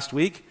you last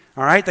week,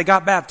 all right, that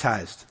got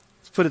baptized.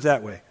 Let's put it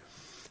that way.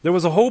 There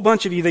was a whole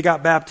bunch of you that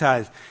got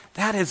baptized.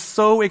 That is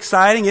so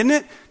exciting, isn't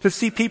it? To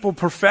see people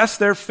profess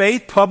their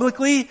faith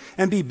publicly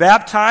and be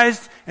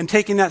baptized and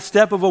taking that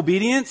step of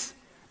obedience.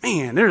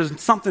 Man, there's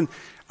something,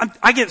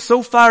 I get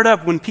so fired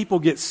up when people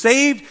get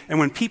saved and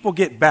when people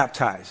get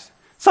baptized.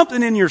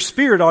 Something in your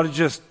spirit ought to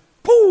just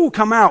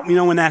come out,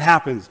 when that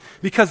happens.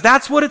 Because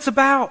that's what it's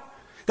about.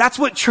 That's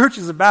what church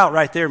is about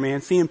right there,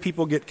 man. Seeing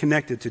people get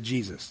connected to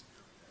Jesus.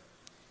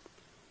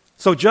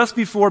 So just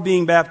before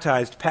being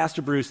baptized,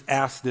 Pastor Bruce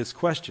asked this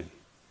question.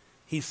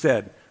 He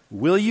said,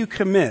 will you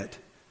commit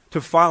to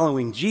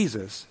following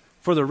Jesus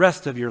for the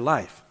rest of your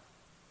life?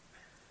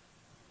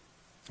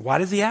 Why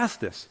does he ask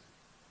this?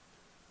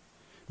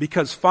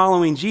 Because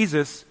following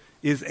Jesus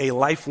is a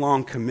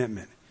lifelong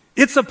commitment.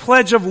 It's a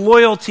pledge of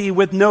loyalty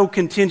with no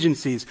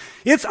contingencies.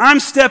 I'm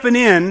stepping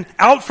in,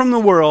 out from the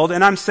world,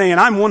 and I'm saying,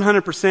 I'm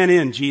 100%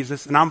 in,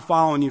 Jesus, and I'm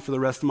following you for the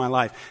rest of my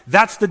life.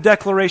 That's the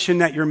declaration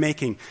that you're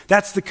making.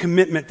 That's the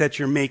commitment that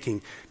you're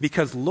making.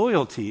 Because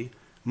loyalty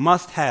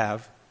must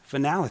have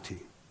finality.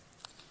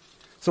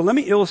 So let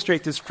me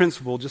illustrate this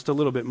principle just a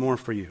little bit more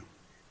for you.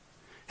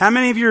 How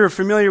many of you are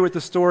familiar with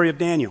the story of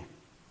Daniel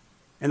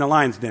and the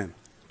lion's den?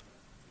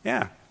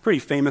 Yeah, pretty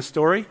famous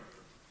story.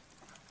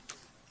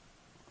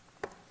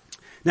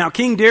 Now,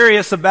 King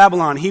Darius of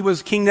Babylon, he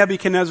was King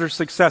Nebuchadnezzar's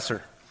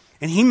successor.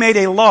 And he made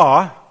a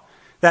law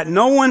that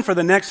no one for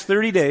the next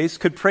 30 days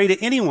could pray to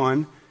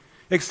anyone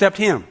except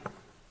him.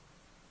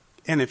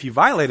 And if you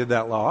violated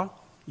that law,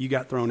 you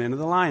got thrown into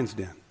the lion's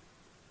den.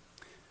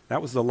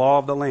 That was the law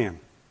of the land.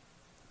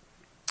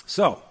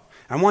 So,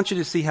 I want you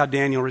to see how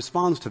Daniel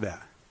responds to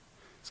that.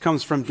 This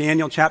comes from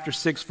Daniel chapter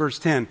 6, verse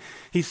 10.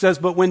 He says,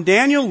 but when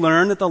Daniel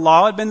learned that the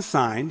law had been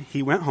signed,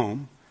 he went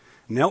home,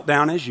 knelt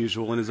down as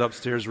usual in his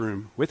upstairs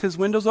room, with his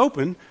windows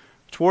open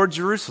toward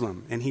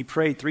Jerusalem, and he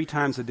prayed 3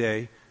 times a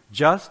day,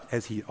 just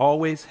as he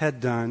always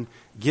had done,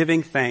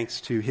 giving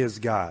thanks to his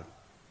God.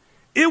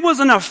 It was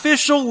an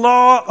official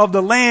law of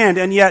the land,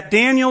 and yet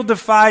Daniel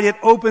defied it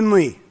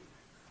openly.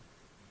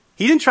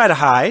 He didn't try to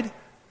hide.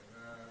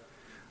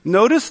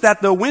 Notice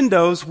that the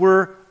windows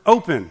were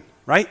open,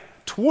 right,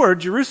 toward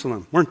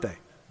Jerusalem, weren't they?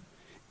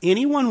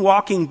 Anyone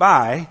walking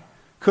by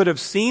could have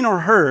seen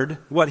or heard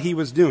what he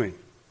was doing.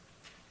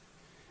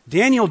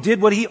 Daniel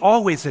did what he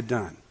always had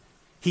done.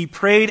 He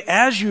prayed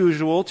as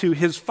usual to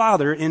his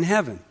Father in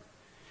heaven.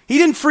 He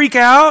didn't freak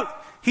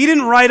out. He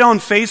didn't write on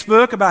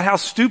Facebook about how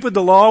stupid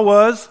the law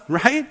was,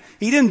 right?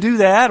 He didn't do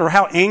that, or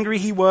how angry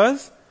he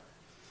was.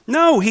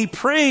 No, he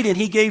prayed and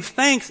he gave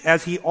thanks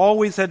as he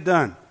always had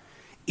done.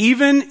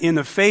 Even in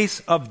the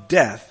face of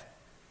death,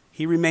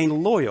 he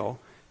remained loyal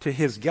to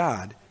his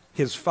God,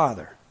 his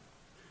Father.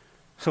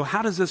 So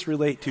how does this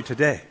relate to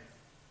today?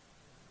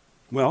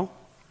 Well,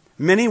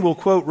 many will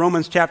quote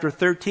Romans chapter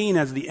 13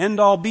 as the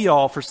end-all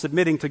be-all for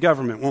submitting to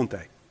government, won't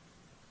they?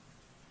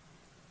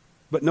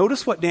 But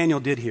notice what Daniel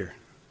did here.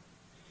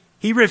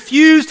 He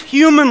refused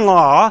human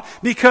law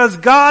because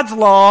God's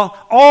law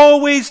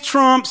always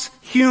trumps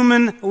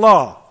human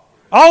law.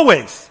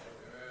 Always.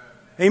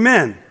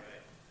 Amen.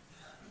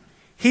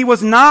 He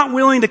was not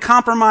willing to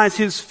compromise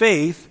his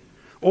faith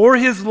or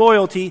his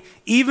loyalty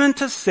even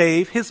to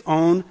save his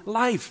own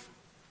life.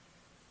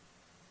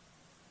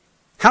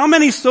 How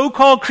many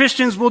so-called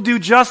Christians will do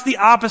just the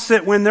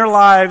opposite when their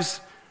lives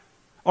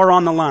are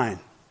on the line?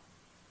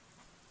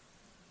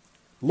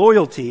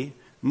 Loyalty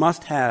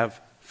must have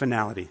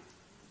finality.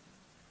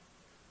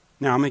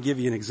 Now, I'm going to give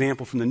you an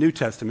example from the New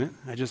Testament.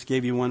 I just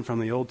gave you one from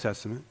the Old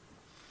Testament.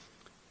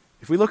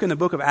 If we look in the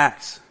book of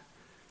Acts,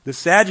 the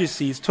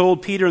Sadducees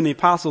told Peter and the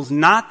apostles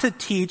not to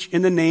teach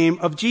in the name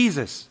of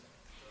Jesus.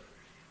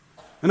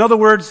 In other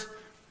words,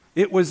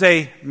 it was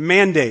a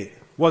mandate,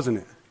 wasn't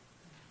it?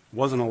 It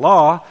wasn't a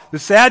law. The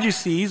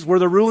Sadducees were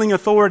the ruling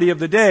authority of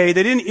the day.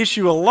 They didn't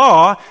issue a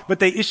law, but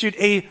they issued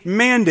a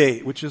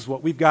mandate, which is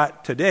what we've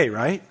got today,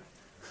 right?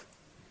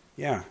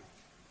 Yeah.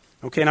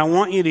 Okay, and I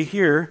want you to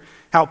hear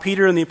how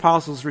Peter and the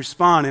apostles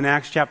respond in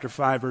Acts chapter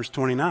 5, verse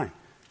 29.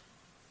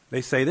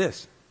 They say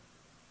this.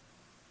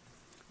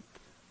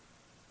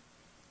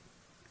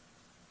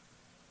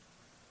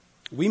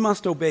 We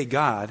must obey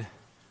God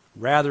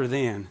rather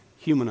than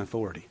human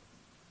authority.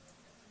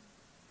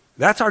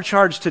 That's our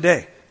charge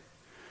today.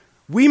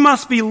 We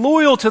must be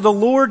loyal to the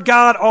Lord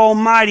God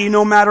Almighty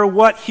no matter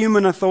what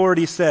human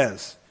authority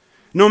says,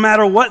 no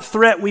matter what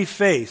threat we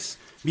face,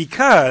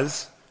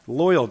 because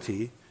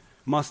loyalty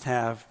must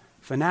have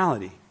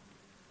finality.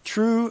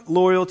 True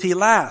loyalty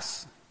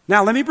lasts.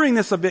 Now, let me bring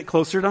this a bit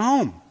closer to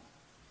home.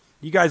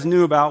 You guys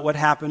knew about what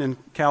happened in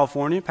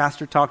California.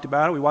 Pastor talked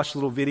about it. We watched a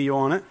little video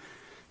on it.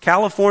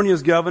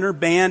 California's governor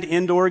banned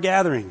indoor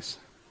gatherings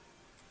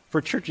for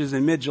churches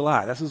in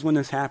mid-July. This is when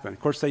this happened.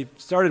 Of course, they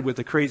started with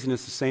the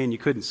craziness of saying you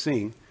couldn't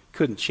sing,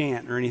 couldn't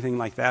chant, or anything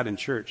like that in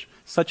church.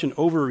 Such an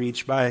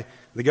overreach by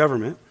the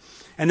government.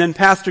 And then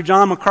Pastor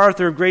John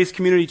MacArthur of Grace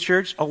Community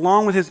Church,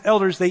 along with his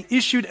elders, they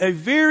issued a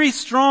very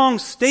strong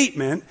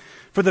statement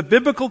for the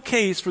biblical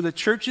case for the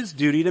church's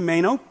duty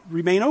to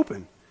remain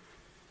open.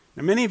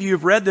 Now, many of you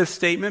have read this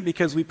statement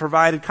because we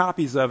provided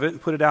copies of it and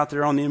put it out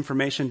there on the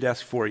information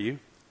desk for you.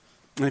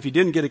 And if you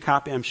didn't get a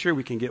copy, I'm sure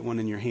we can get one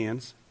in your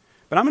hands.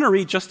 But I'm going to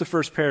read just the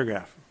first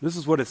paragraph. This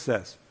is what it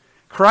says.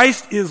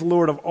 Christ is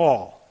Lord of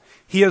all.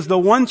 He is the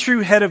one true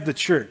head of the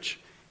church.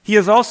 He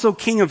is also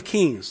King of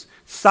kings,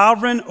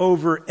 sovereign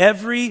over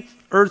every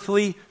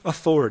earthly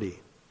authority.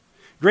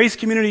 Grace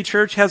Community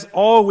Church has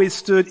always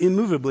stood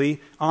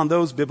immovably on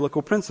those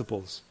biblical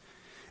principles.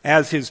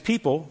 As his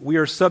people, we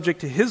are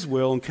subject to his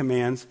will and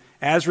commands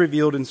as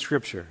revealed in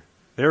Scripture.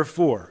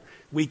 Therefore,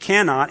 we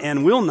cannot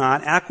and will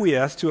not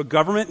acquiesce to a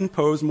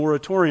government-imposed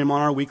moratorium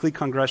on our weekly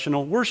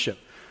congregational worship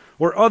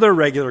or other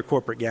regular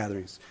corporate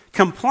gatherings.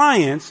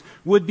 Compliance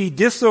would be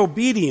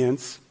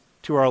disobedience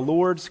to our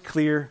Lord's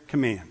clear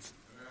commands.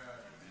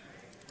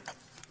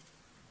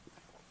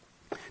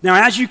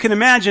 Now, as you can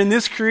imagine,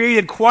 this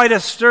created quite a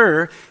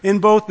stir in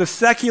both the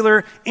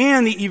secular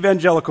and the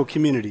evangelical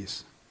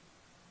communities.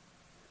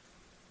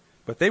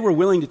 But they were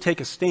willing to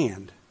take a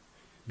stand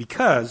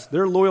because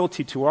their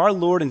loyalty to our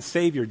Lord and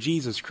Savior,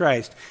 Jesus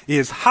Christ,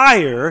 is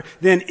higher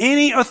than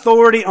any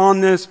authority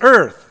on this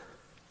earth.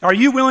 Are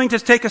you willing to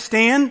take a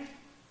stand?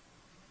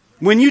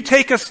 When you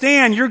take a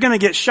stand, you're going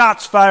to get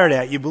shots fired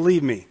at you,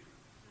 believe me.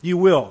 You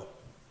will.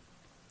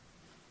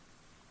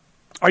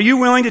 Are you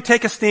willing to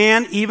take a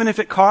stand even if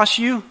it costs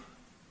you?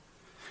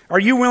 Are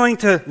you willing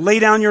to lay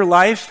down your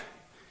life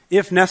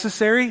if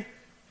necessary?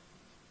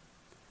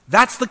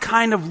 That's the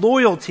kind of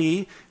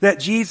loyalty that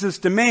Jesus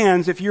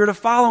demands if you're to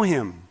follow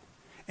him.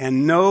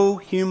 And no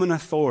human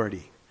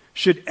authority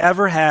should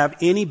ever have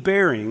any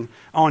bearing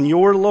on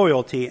your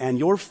loyalty and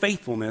your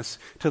faithfulness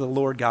to the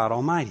Lord God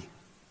Almighty.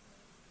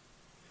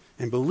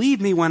 And believe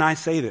me when I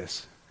say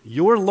this,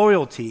 your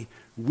loyalty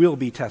will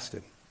be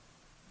tested.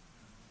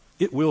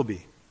 It will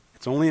be.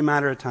 It's only a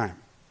matter of time.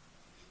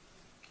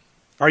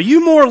 Are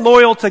you more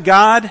loyal to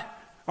God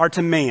or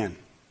to man?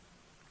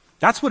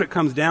 That's what it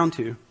comes down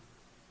to.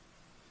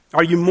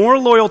 Are you more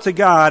loyal to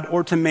God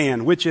or to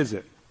man? Which is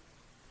it?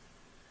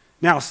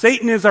 Now,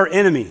 Satan is our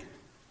enemy,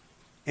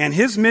 and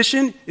his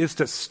mission is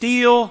to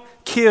steal,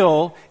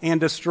 kill, and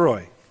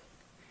destroy.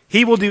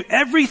 He will do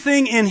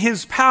everything in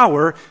his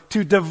power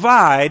to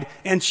divide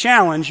and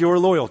challenge your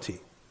loyalty.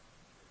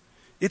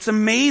 It's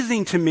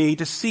amazing to me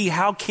to see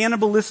how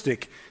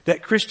cannibalistic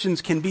that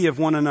Christians can be of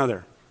one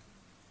another.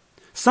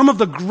 Some of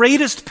the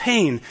greatest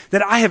pain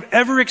that I have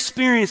ever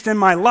experienced in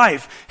my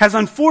life has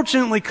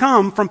unfortunately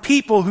come from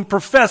people who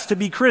profess to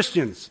be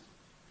Christians.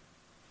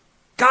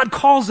 God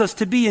calls us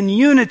to be in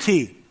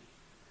unity.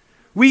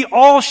 We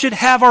all should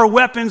have our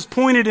weapons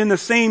pointed in the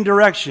same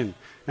direction.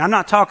 Now, I'm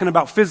not talking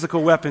about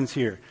physical weapons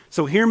here,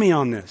 so hear me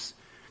on this.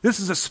 This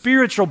is a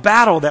spiritual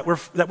battle that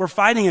we're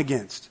fighting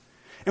against.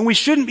 And we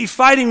shouldn't be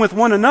fighting with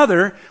one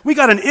another. We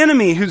got an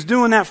enemy who's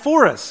doing that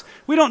for us.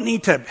 We don't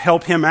need to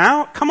help him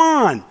out. Come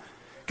on.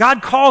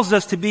 God calls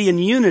us to be in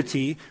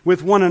unity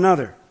with one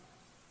another.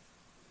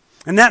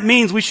 And that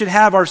means we should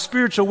have our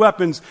spiritual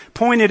weapons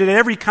pointed at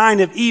every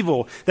kind of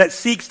evil that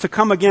seeks to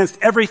come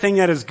against everything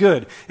that is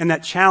good and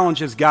that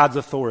challenges God's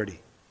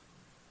authority.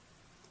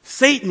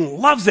 Satan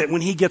loves it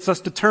when he gets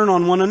us to turn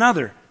on one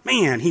another.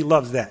 Man, he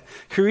loves that.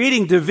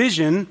 Creating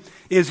division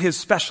is his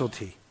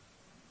specialty.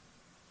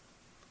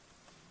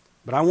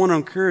 But I want to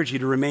encourage you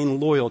to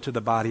remain loyal to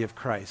the body of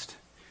Christ.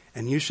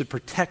 And you should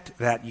protect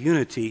that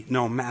unity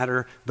no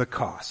matter the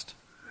cost.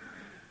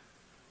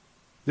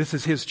 This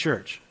is his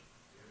church.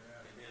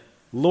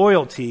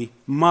 Loyalty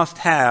must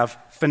have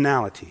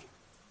finality.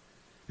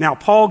 Now,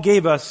 Paul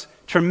gave us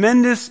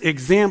tremendous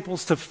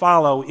examples to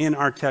follow in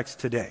our text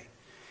today.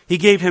 He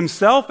gave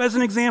himself as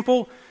an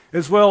example,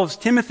 as well as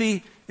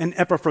Timothy and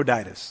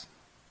Epaphroditus.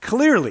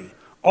 Clearly,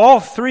 all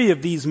three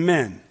of these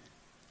men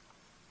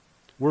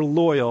were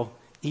loyal,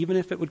 even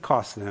if it would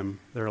cost them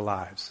their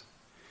lives.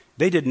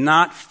 They did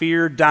not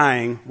fear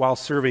dying while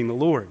serving the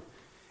Lord,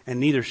 and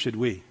neither should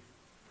we.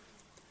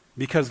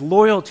 Because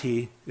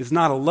loyalty is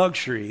not a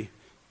luxury,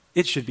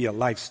 it should be a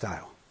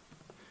lifestyle.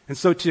 And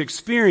so to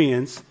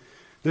experience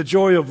the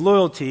joy of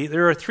loyalty,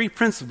 there are three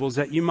principles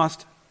that you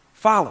must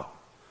follow.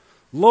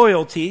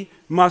 Loyalty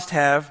must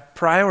have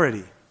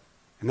priority.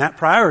 And that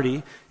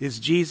priority is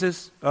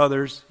Jesus,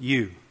 others,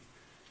 you.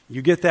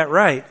 You get that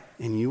right,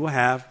 and you will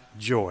have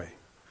joy.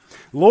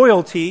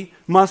 Loyalty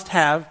must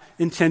have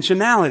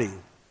intentionality.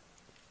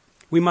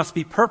 We must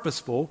be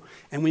purposeful,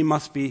 and we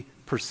must be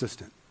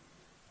persistent.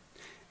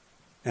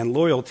 And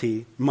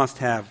loyalty must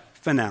have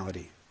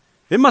finality.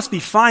 It must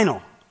be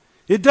final.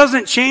 It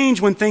doesn't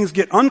change when things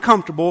get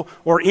uncomfortable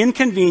or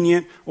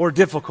inconvenient or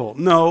difficult.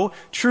 No,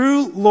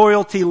 true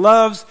loyalty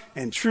loves,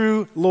 and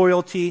true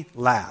loyalty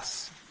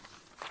lasts.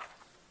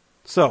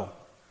 So,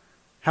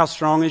 how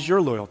strong is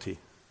your loyalty?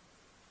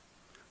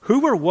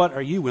 Who or what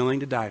are you willing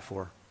to die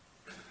for?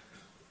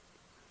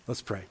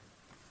 Let's pray.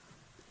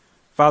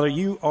 Father,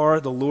 you are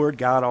the Lord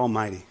God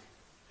Almighty.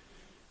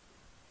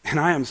 And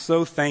I am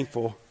so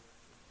thankful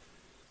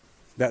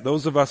that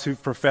those of us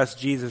who've professed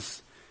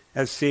Jesus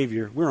as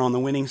Savior, we're on the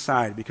winning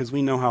side because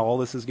we know how all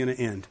this is going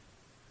to end.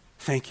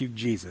 Thank you,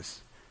 Jesus.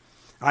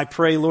 I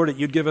pray, Lord, that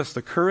you'd give us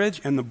the courage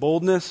and the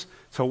boldness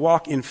to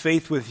walk in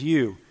faith with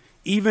you,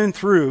 even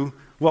through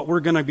what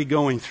we're going to be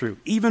going through,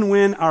 even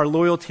when our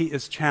loyalty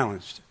is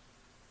challenged.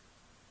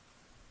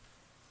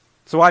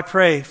 So I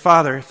pray,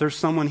 Father, if there's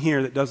someone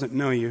here that doesn't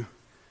know you,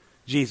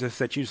 Jesus,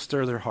 that you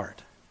stir their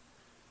heart.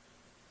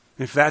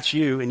 If that's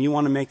you and you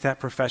want to make that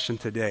profession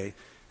today,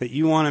 that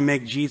you want to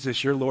make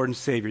Jesus your Lord and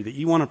Savior, that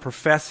you want to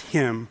profess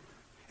him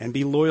and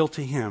be loyal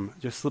to him,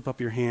 just slip up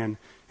your hand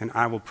and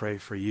I will pray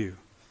for you.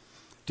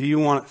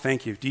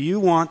 Thank you. Do you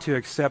want to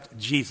accept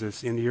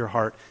Jesus into your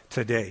heart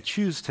today?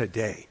 Choose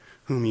today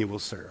whom you will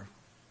serve.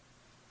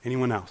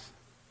 Anyone else?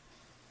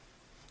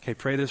 Okay,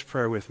 pray this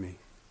prayer with me.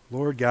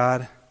 Lord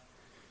God,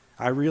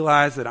 I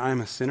realize that I am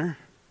a sinner,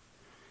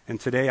 and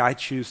today I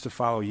choose to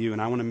follow you,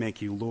 and I want to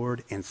make you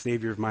Lord and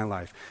Savior of my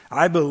life.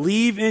 I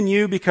believe in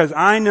you because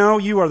I know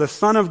you are the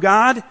Son of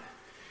God,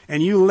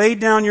 and you laid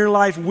down your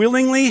life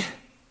willingly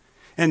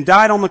and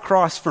died on the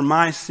cross for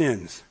my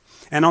sins.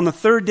 And on the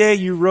third day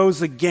you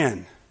rose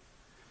again.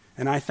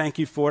 And I thank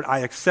you for it. I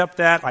accept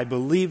that. I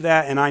believe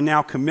that. And I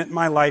now commit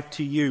my life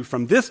to you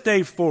from this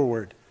day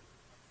forward.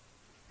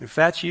 If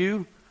that's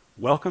you,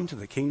 welcome to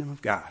the kingdom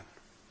of God.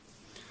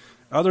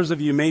 Others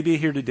of you may be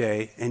here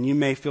today and you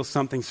may feel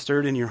something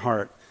stirred in your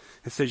heart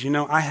that says,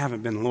 I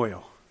haven't been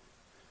loyal.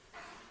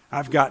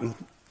 I've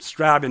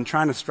been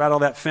trying to straddle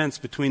that fence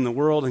between the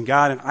world and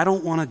God, and I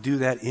don't want to do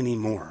that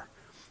anymore.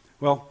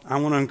 Well, I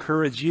want to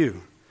encourage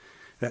you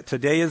that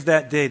today is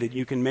that day that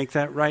you can make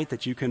that right,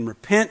 that you can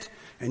repent,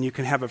 and you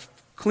can have a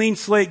clean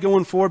slate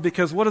going forward,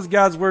 because what does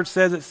God's word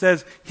says? It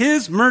says,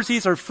 his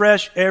mercies are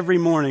fresh every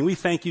morning. We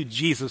thank you,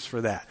 Jesus,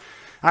 for that.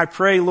 I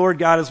pray, Lord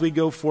God, as we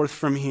go forth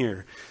from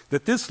here,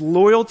 that this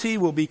loyalty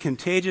will be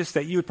contagious,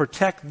 that you would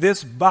protect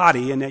this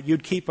body, and that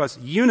you'd keep us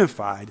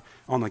unified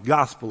on the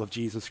gospel of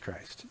Jesus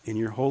Christ. In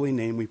your holy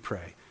name we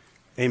pray.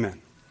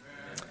 Amen.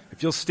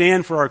 If you'll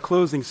stand for our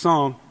closing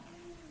song.